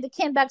you'll get into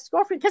Ken Buck's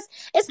girlfriend, because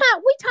it's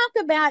not,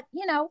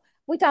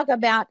 we talk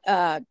about,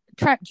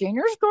 Trump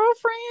Jr.'s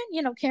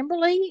girlfriend,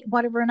 Kimberly,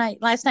 whatever her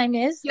last name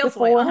is.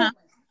 Before. Uh-huh.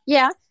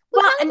 Yeah.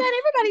 Well, talk about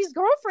everybody's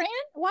girlfriend.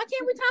 Why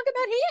can't we talk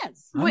about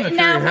his? We've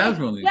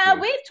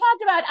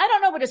talked about, I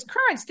don't know what his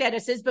current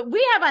status is, but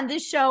we have on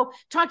this show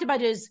talked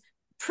about his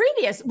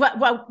previous,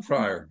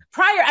 prior.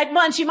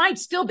 And she might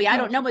still be. I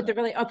don't know what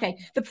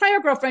the prior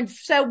girlfriend.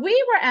 So we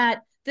were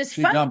at this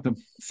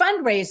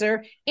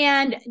fundraiser,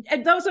 and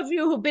those of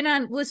you who've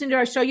been listening to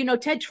our show,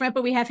 Ted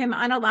Trimper. We have him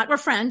on a lot. We're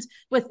friends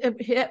with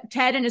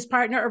Ted and his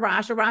partner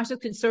Arash. Arash is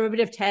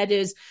conservative. Ted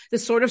is the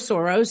sort of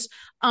Soros.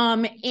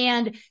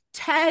 And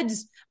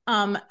Ted's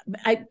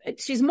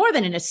she's more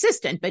than an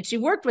assistant, but she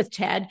worked with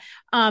Ted.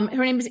 Her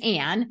name is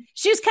Ann.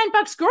 She's Ken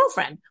Buck's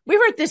girlfriend. We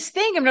were at this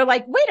thing and they're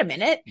like, wait a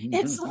minute. Mm-hmm.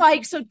 It's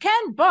like, so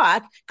Ken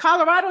Buck,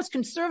 Colorado's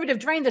conservative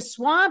drain the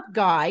swamp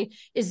guy,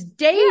 is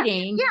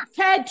dating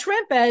Ted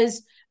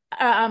Trimpa's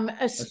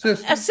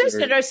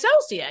assistant or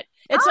associate.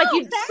 It's like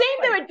you'd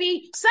think there would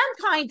be some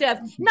kind of,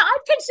 now I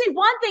can see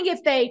one thing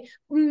if they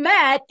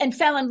met and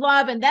fell in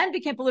love and then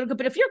became political,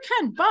 but if you're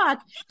Ken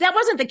Buck, that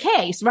wasn't the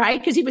case, right?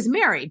 Because he was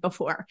married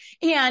before.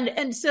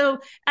 And so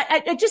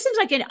it just seems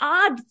like an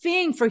odd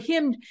thing for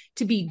him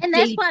to be And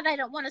that's why they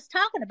don't want us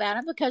talking about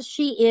him, because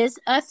she is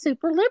a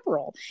super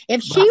liberal.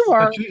 If she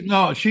were...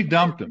 she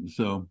dumped him,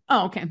 so...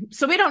 Oh, okay.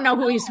 So we don't know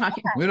who he's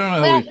talking about. We don't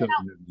know who he's talking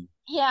about.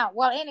 Yeah,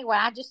 well, anyway,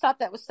 I just thought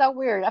that was so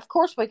weird. Of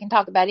course, we can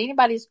talk about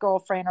anybody's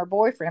girlfriend or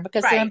boyfriend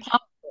because they're in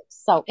politics.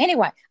 So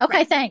anyway,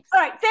 okay, thanks. All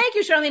right, thank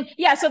you, Charlene.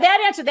 Yeah, so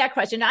that answered that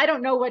question. I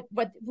don't know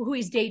who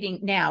he's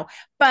dating now,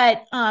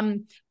 but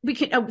we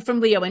can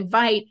from Leo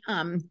invite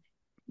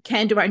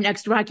Ken to our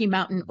next Rocky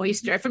Mountain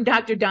oyster from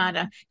Dr.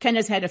 Donna. Ken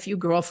has had a few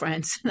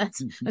girlfriends.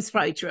 That's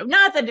probably true.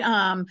 Not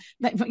that,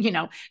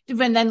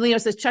 when then Leo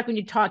says, Chuck, when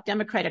you talk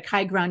Democratic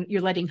high ground,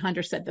 you're letting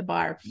Hunter set the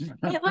bar.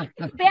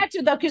 Back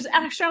to though, because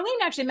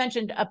Charlene actually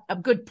mentioned a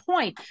good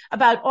point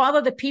about all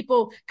of the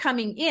people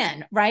coming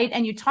in, right?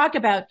 And you talk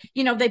about,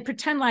 they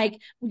pretend like,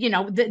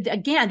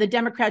 the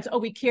Democrats,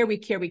 we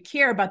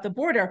care about the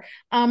border.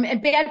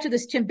 And back to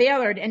this Tim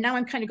Ballard, and now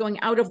I'm kind of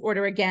going out of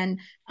order again,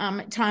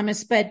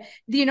 Thomas, but,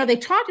 they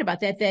talked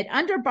about that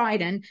under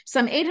Biden,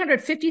 some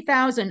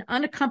 850,000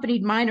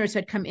 unaccompanied minors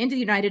had come into the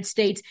United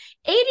States.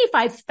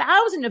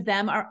 85,000 of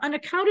them are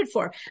unaccounted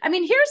for. I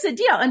mean, here's the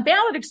deal. And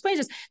Ballard explains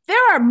this.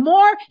 There are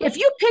more, if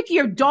you pick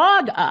your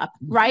dog up,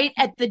 right,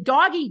 at the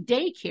doggy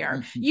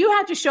daycare, you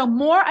have to show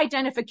more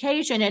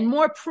identification and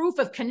more proof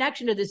of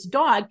connection to this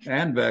dog.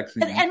 And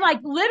vaccine. And like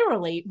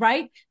literally,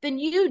 right, than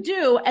you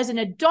do as an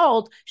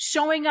adult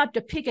showing up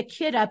to pick a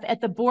kid up at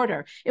the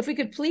border. If we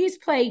could please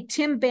play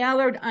Tim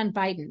Ballard on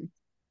Biden.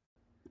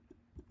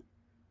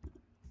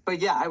 But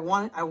yeah, I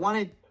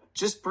wanted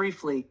just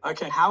briefly,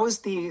 okay, how is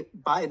the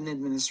Biden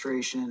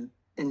administration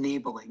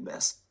enabling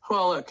this?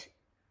 Well, look,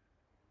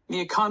 the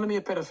economy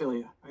of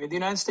pedophilia. Right? The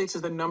United States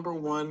is the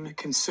 #1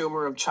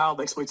 consumer of child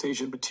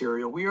exploitation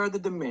material. We are the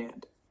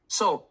demand.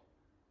 So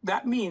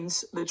that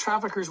means the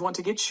traffickers want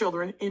to get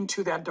children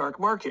into that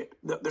dark market.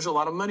 There's a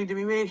lot of money to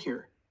be made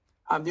here.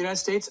 The United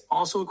States,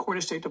 also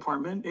according to State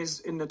Department, is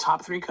in the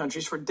top 3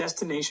 countries for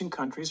destination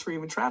countries for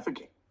human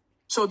trafficking.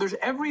 So there's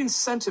every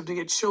incentive to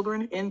get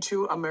children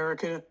into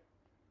America,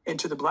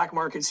 into the black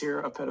markets here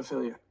of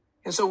pedophilia.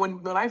 And so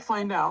when I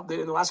find out that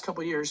in the last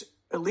couple of years,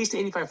 at least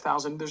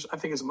 85,000, I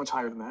think it's much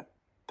higher than that,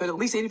 but at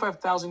least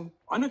 85,000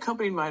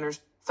 unaccompanied minors,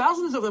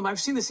 thousands of them,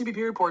 I've seen the CBP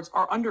reports,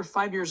 are under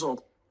 5 years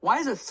old. Why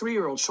is a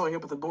 3-year-old showing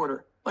up at the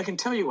border? I can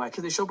tell you why,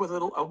 because they show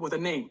up with a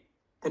name.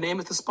 The name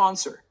is the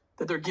sponsor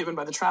that they're given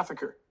by the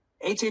trafficker.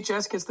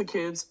 HHS gets the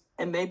kids,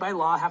 and they, by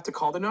law, have to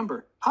call the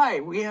number.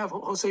 Hi, we have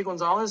Jose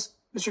Gonzalez.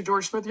 Mr.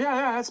 George Smith,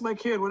 yeah, that's my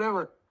kid,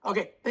 whatever.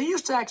 Okay, they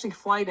used to actually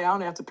fly down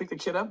and have to pick the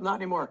kid up. Not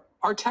anymore.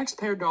 Our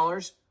taxpayer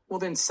dollars will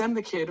then send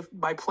the kid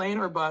by plane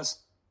or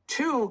bus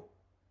to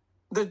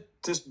the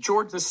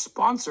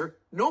sponsor,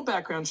 no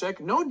background check,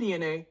 no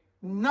DNA,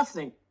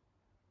 nothing.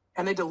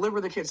 And they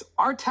deliver the kids.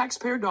 Our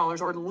taxpayer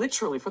dollars are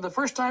literally, for the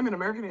first time in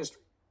American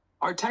history,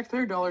 our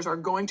taxpayer dollars are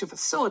going to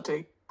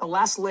facilitate the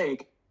last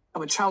leg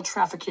of a child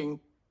trafficking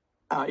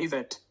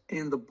event.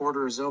 And the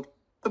border is open.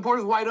 The border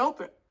is wide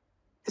open.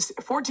 It's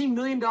 $14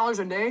 million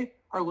a day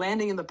are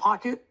landing in the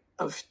pocket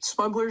of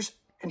smugglers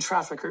and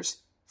traffickers,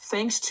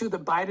 thanks to the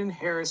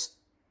Biden-Harris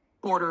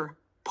border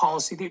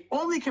policy. The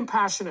only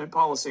compassionate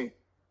policy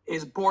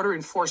is border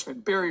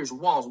enforcement, barriers,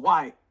 walls.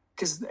 Why?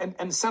 Because,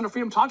 and Senator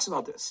Freedom talks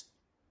about this,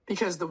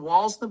 because the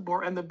walls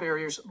and the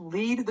barriers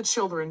lead the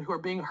children who are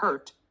being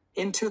hurt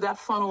into that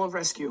funnel of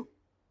rescue.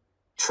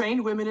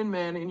 Trained women and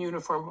men in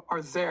uniform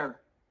are there.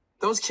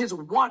 Those kids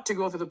want to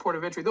go through the port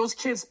of entry. Those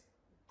kids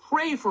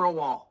pray for a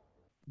wall.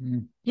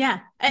 Yeah.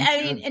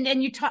 I mean,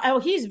 and you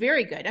talk, he's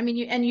very good. I mean,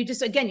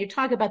 you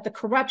talk about the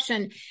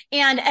corruption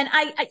and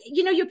I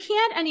you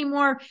can't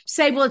anymore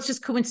say, well, it's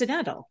just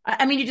coincidental.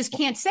 I mean, you just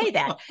can't say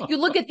that. You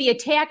look at the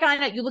attack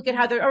on it, you look at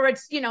how or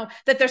it's,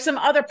 that there's some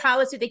other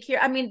policy they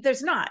care. I mean,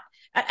 there's not.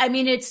 I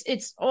mean,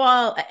 it's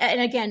all,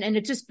 and again, and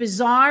it's just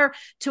bizarre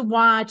to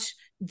watch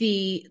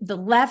the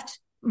left,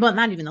 well,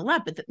 not even the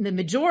left, but the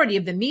majority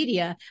of the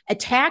media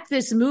attack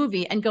this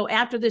movie and go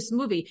after this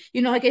movie.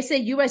 Like I say,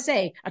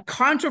 USA, a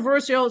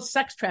controversial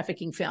sex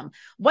trafficking film.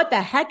 What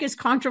the heck is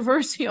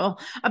controversial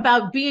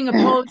about being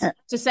opposed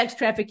to sex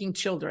trafficking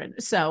children?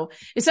 So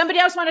if somebody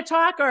else want to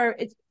talk, or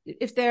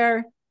if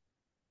they're,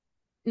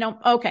 no.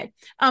 Okay.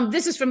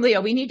 This is from Leo.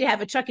 We need to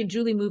have a Chuck and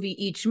Julie movie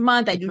each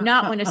month. I do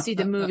not want to see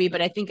the movie,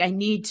 but I think I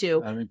need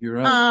to. I think you're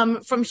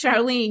right. From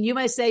Charlene,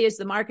 USA is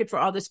the market for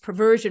all this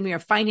perversion. We are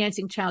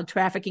financing child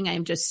trafficking. I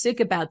am just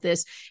sick about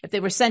this. If they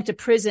were sent to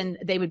prison,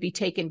 they would be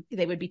taken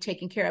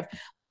care of.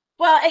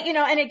 Well,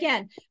 and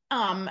again,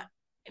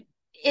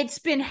 it's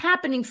been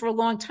happening for a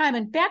long time.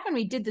 And back when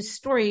we did the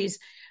stories,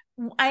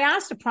 I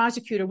asked a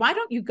prosecutor, why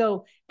don't you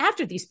go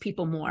after these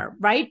people more?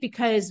 Right?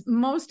 Because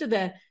most of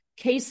the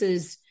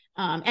cases,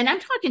 and I'm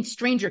talking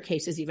stranger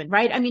cases even,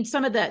 right? I mean,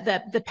 some of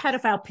the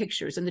pedophile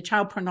pictures and the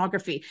child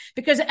pornography,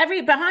 because I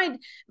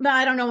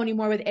don't know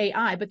anymore with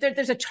AI, but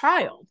there's a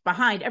child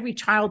behind every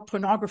child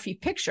pornography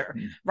picture,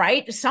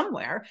 right?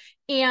 Somewhere.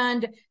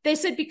 And they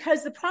said,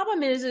 because the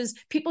problem is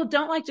people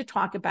don't like to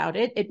talk about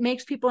it. It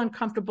makes people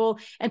uncomfortable,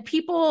 and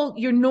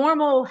your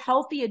normal,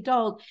 healthy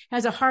adult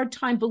has a hard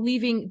time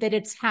believing that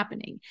it's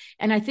happening.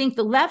 And I think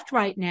the left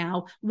right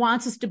now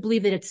wants us to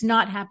believe that it's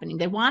not happening.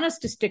 They want us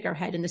to stick our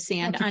head in the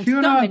sand on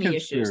so many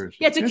issues.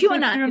 Yeah, it's a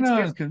QAnon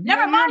conspiracy.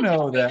 Never mind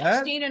Jeffrey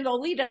Epstein and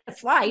Lolita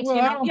Flight.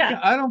 Well,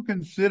 I don't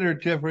consider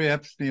Jeffrey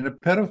Epstein a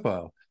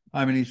pedophile.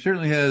 I mean, he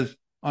certainly has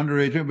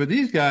underage, but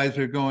these guys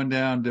are going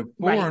down to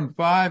 4 and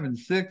 5 and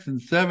 6 and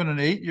 7 and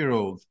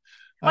 8-year-olds.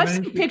 I've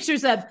seen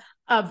pictures of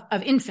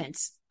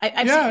infants.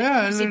 And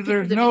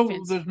there's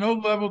no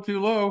level too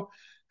low,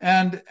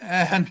 and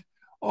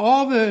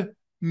all the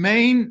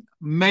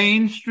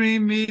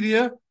mainstream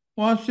media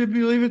wants to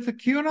believe it's a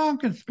QAnon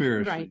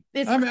conspiracy. Right.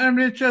 I mean,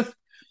 it's just,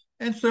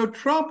 and so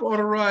Trump ought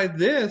to ride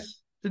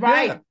this to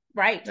death.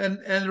 Right. And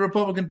the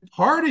Republican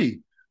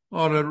Party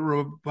ought to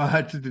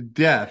ride to the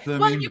death. I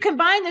mean, you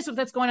combine this with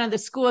what's going on in the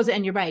schools,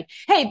 and you're right.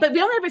 Hey, but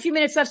we only have a few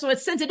minutes left, so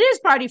since it is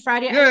Party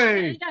Friday,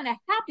 I'm on a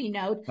happy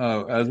note.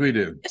 Oh, as we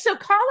do. So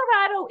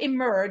Colorado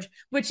Emerge,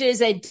 which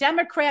is a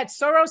Democrat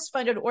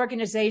Soros-funded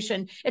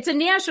organization, it's a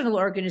national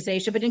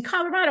organization, but in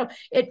Colorado,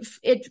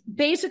 it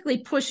basically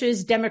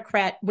pushes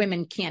Democrat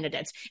women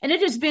candidates, and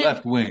it has been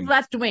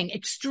left wing,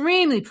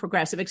 extremely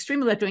progressive,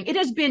 extremely left wing. It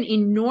has been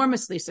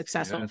enormously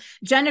successful. Yes.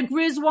 Jenna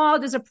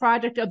Griswold is a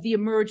product of the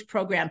Emerge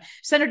program.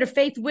 Senator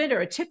Faith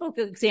Winter, a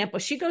typical example.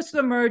 She goes to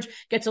the Emerge,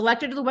 gets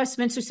elected to the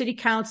Westminster City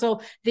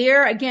Council.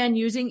 There, again,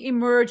 using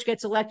Emerge,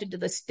 gets elected to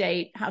the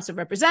state House of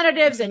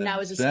Representatives, and now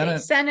is a state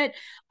Senate.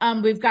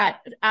 We've got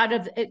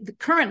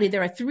currently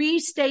there are 3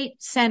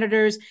 state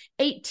senators,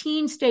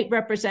 18 state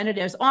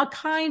representatives, all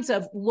kinds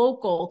of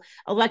local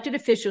elected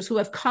officials who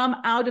have come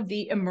out of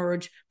the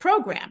Emerge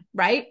program,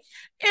 right?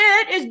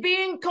 It is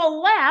being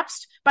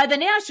collapsed by the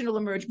National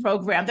Emerge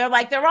program. They're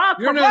all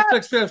corrupt. You're not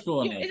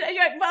successful enough.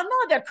 Well,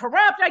 no, they're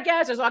corrupt, I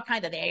guess. There's all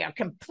kinds of, they are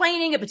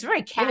complaining. It's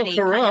very catty.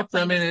 Corrupt.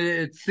 I mean,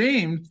 it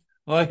seemed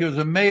like it was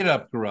a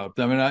made-up corrupt.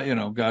 I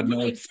mean, God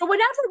knows. For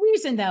whatever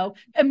reason, though,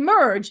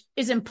 Emerge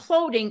is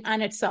imploding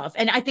on itself.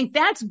 And I think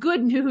that's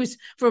good news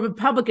for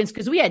Republicans,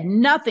 because we had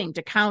nothing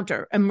to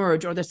counter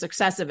Emerge or the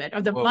success of it,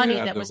 or the money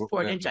that was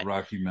poured into it.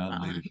 Rocky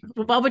Mountain leadership.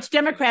 Well, which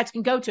Democrats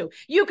can go to.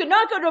 You could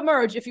not go to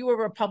Emerge if you were a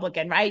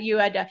Republican, right? You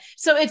had to.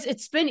 So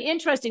it's been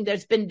interesting.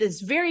 There's been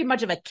this very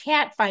much of a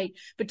cat fight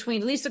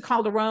between Lisa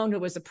Calderon, who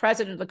was the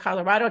president of the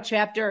Colorado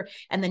chapter,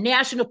 and the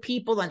national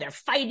people, and they're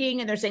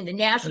fighting, and they're saying the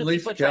national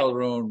people. Lisa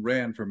Calderon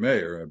ran for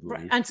mayor, I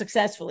believe.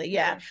 Unsuccessfully,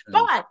 yeah.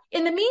 But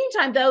in the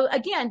meantime, though,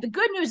 again, the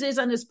good news is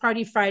on this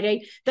Party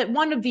Friday that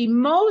one of the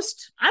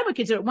most, I would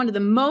consider one of the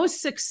most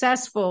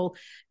successful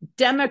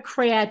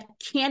Democrat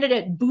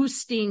candidate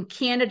boosting,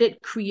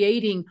 candidate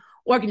creating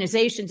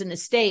organizations in the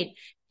state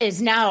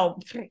is now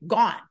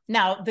gone.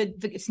 Now the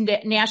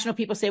national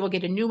people say we'll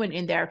get a new one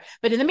in there.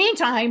 But in the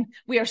meantime,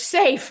 we are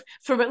safe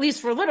for at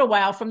least for a little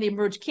while from the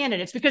emerged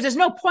candidates, because there's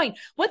no point.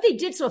 What they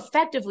did so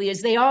effectively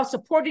is they all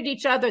supported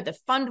each other, the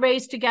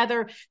fundraised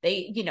together.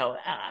 They,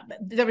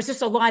 there was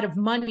just a lot of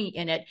money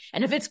in it.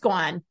 And if it's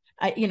gone,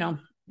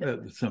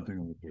 something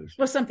like this.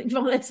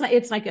 Well,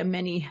 it's like a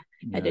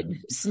many-headed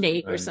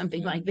snake or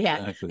something like that.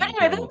 Exactly. But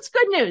anyway, that's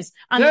good news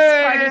on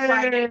this Party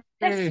Friday.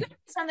 That's good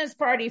news on this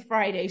Party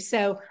Friday.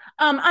 So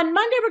on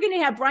Monday, we're going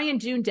to have Brian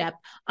Dunedep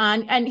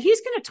on, and he's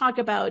going to talk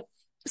about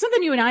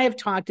something you and I have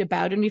talked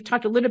about, and we've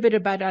talked a little bit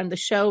about it on the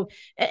show.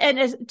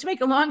 And to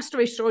make a long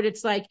story short,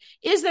 it's like,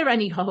 is there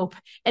any hope?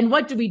 And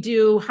what do we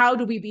do? How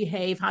do we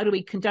behave? How do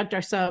we conduct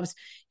ourselves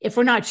if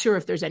we're not sure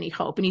if there's any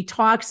hope? And he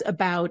talks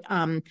about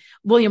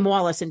William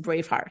Wallace and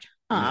Braveheart.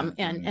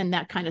 And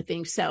that kind of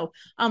thing. So,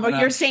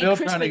 you're saying still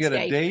Christmas trying to get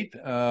Day. a date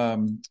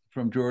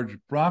from George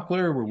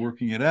Brockler. We're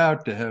working it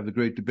out to have the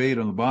great debate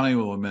on the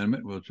Bonneville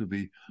Amendment, which will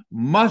be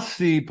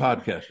must-see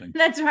podcasting.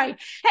 That's right.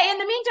 Hey, in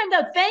the meantime,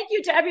 though, thank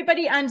you to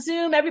everybody on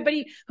Zoom,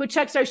 everybody who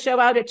checks our show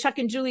out at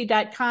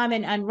chuckandjulie.com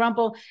and on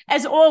Rumble.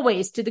 As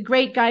always, to the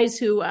great guys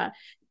who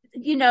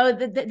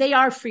they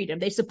are freedom.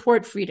 They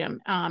support freedom.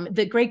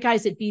 The great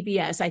guys at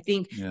BBS, I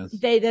think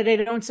they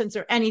don't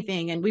censor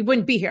anything, and we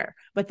wouldn't be here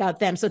without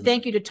them. So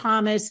thank you to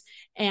Thomas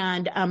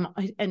and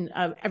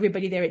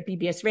everybody there at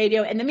BBS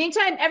Radio. In the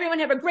meantime, everyone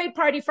have a great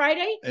Party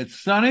Friday.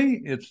 It's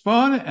sunny, it's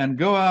fun, and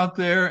go out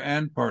there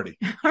and party.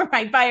 All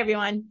right. Bye,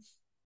 everyone.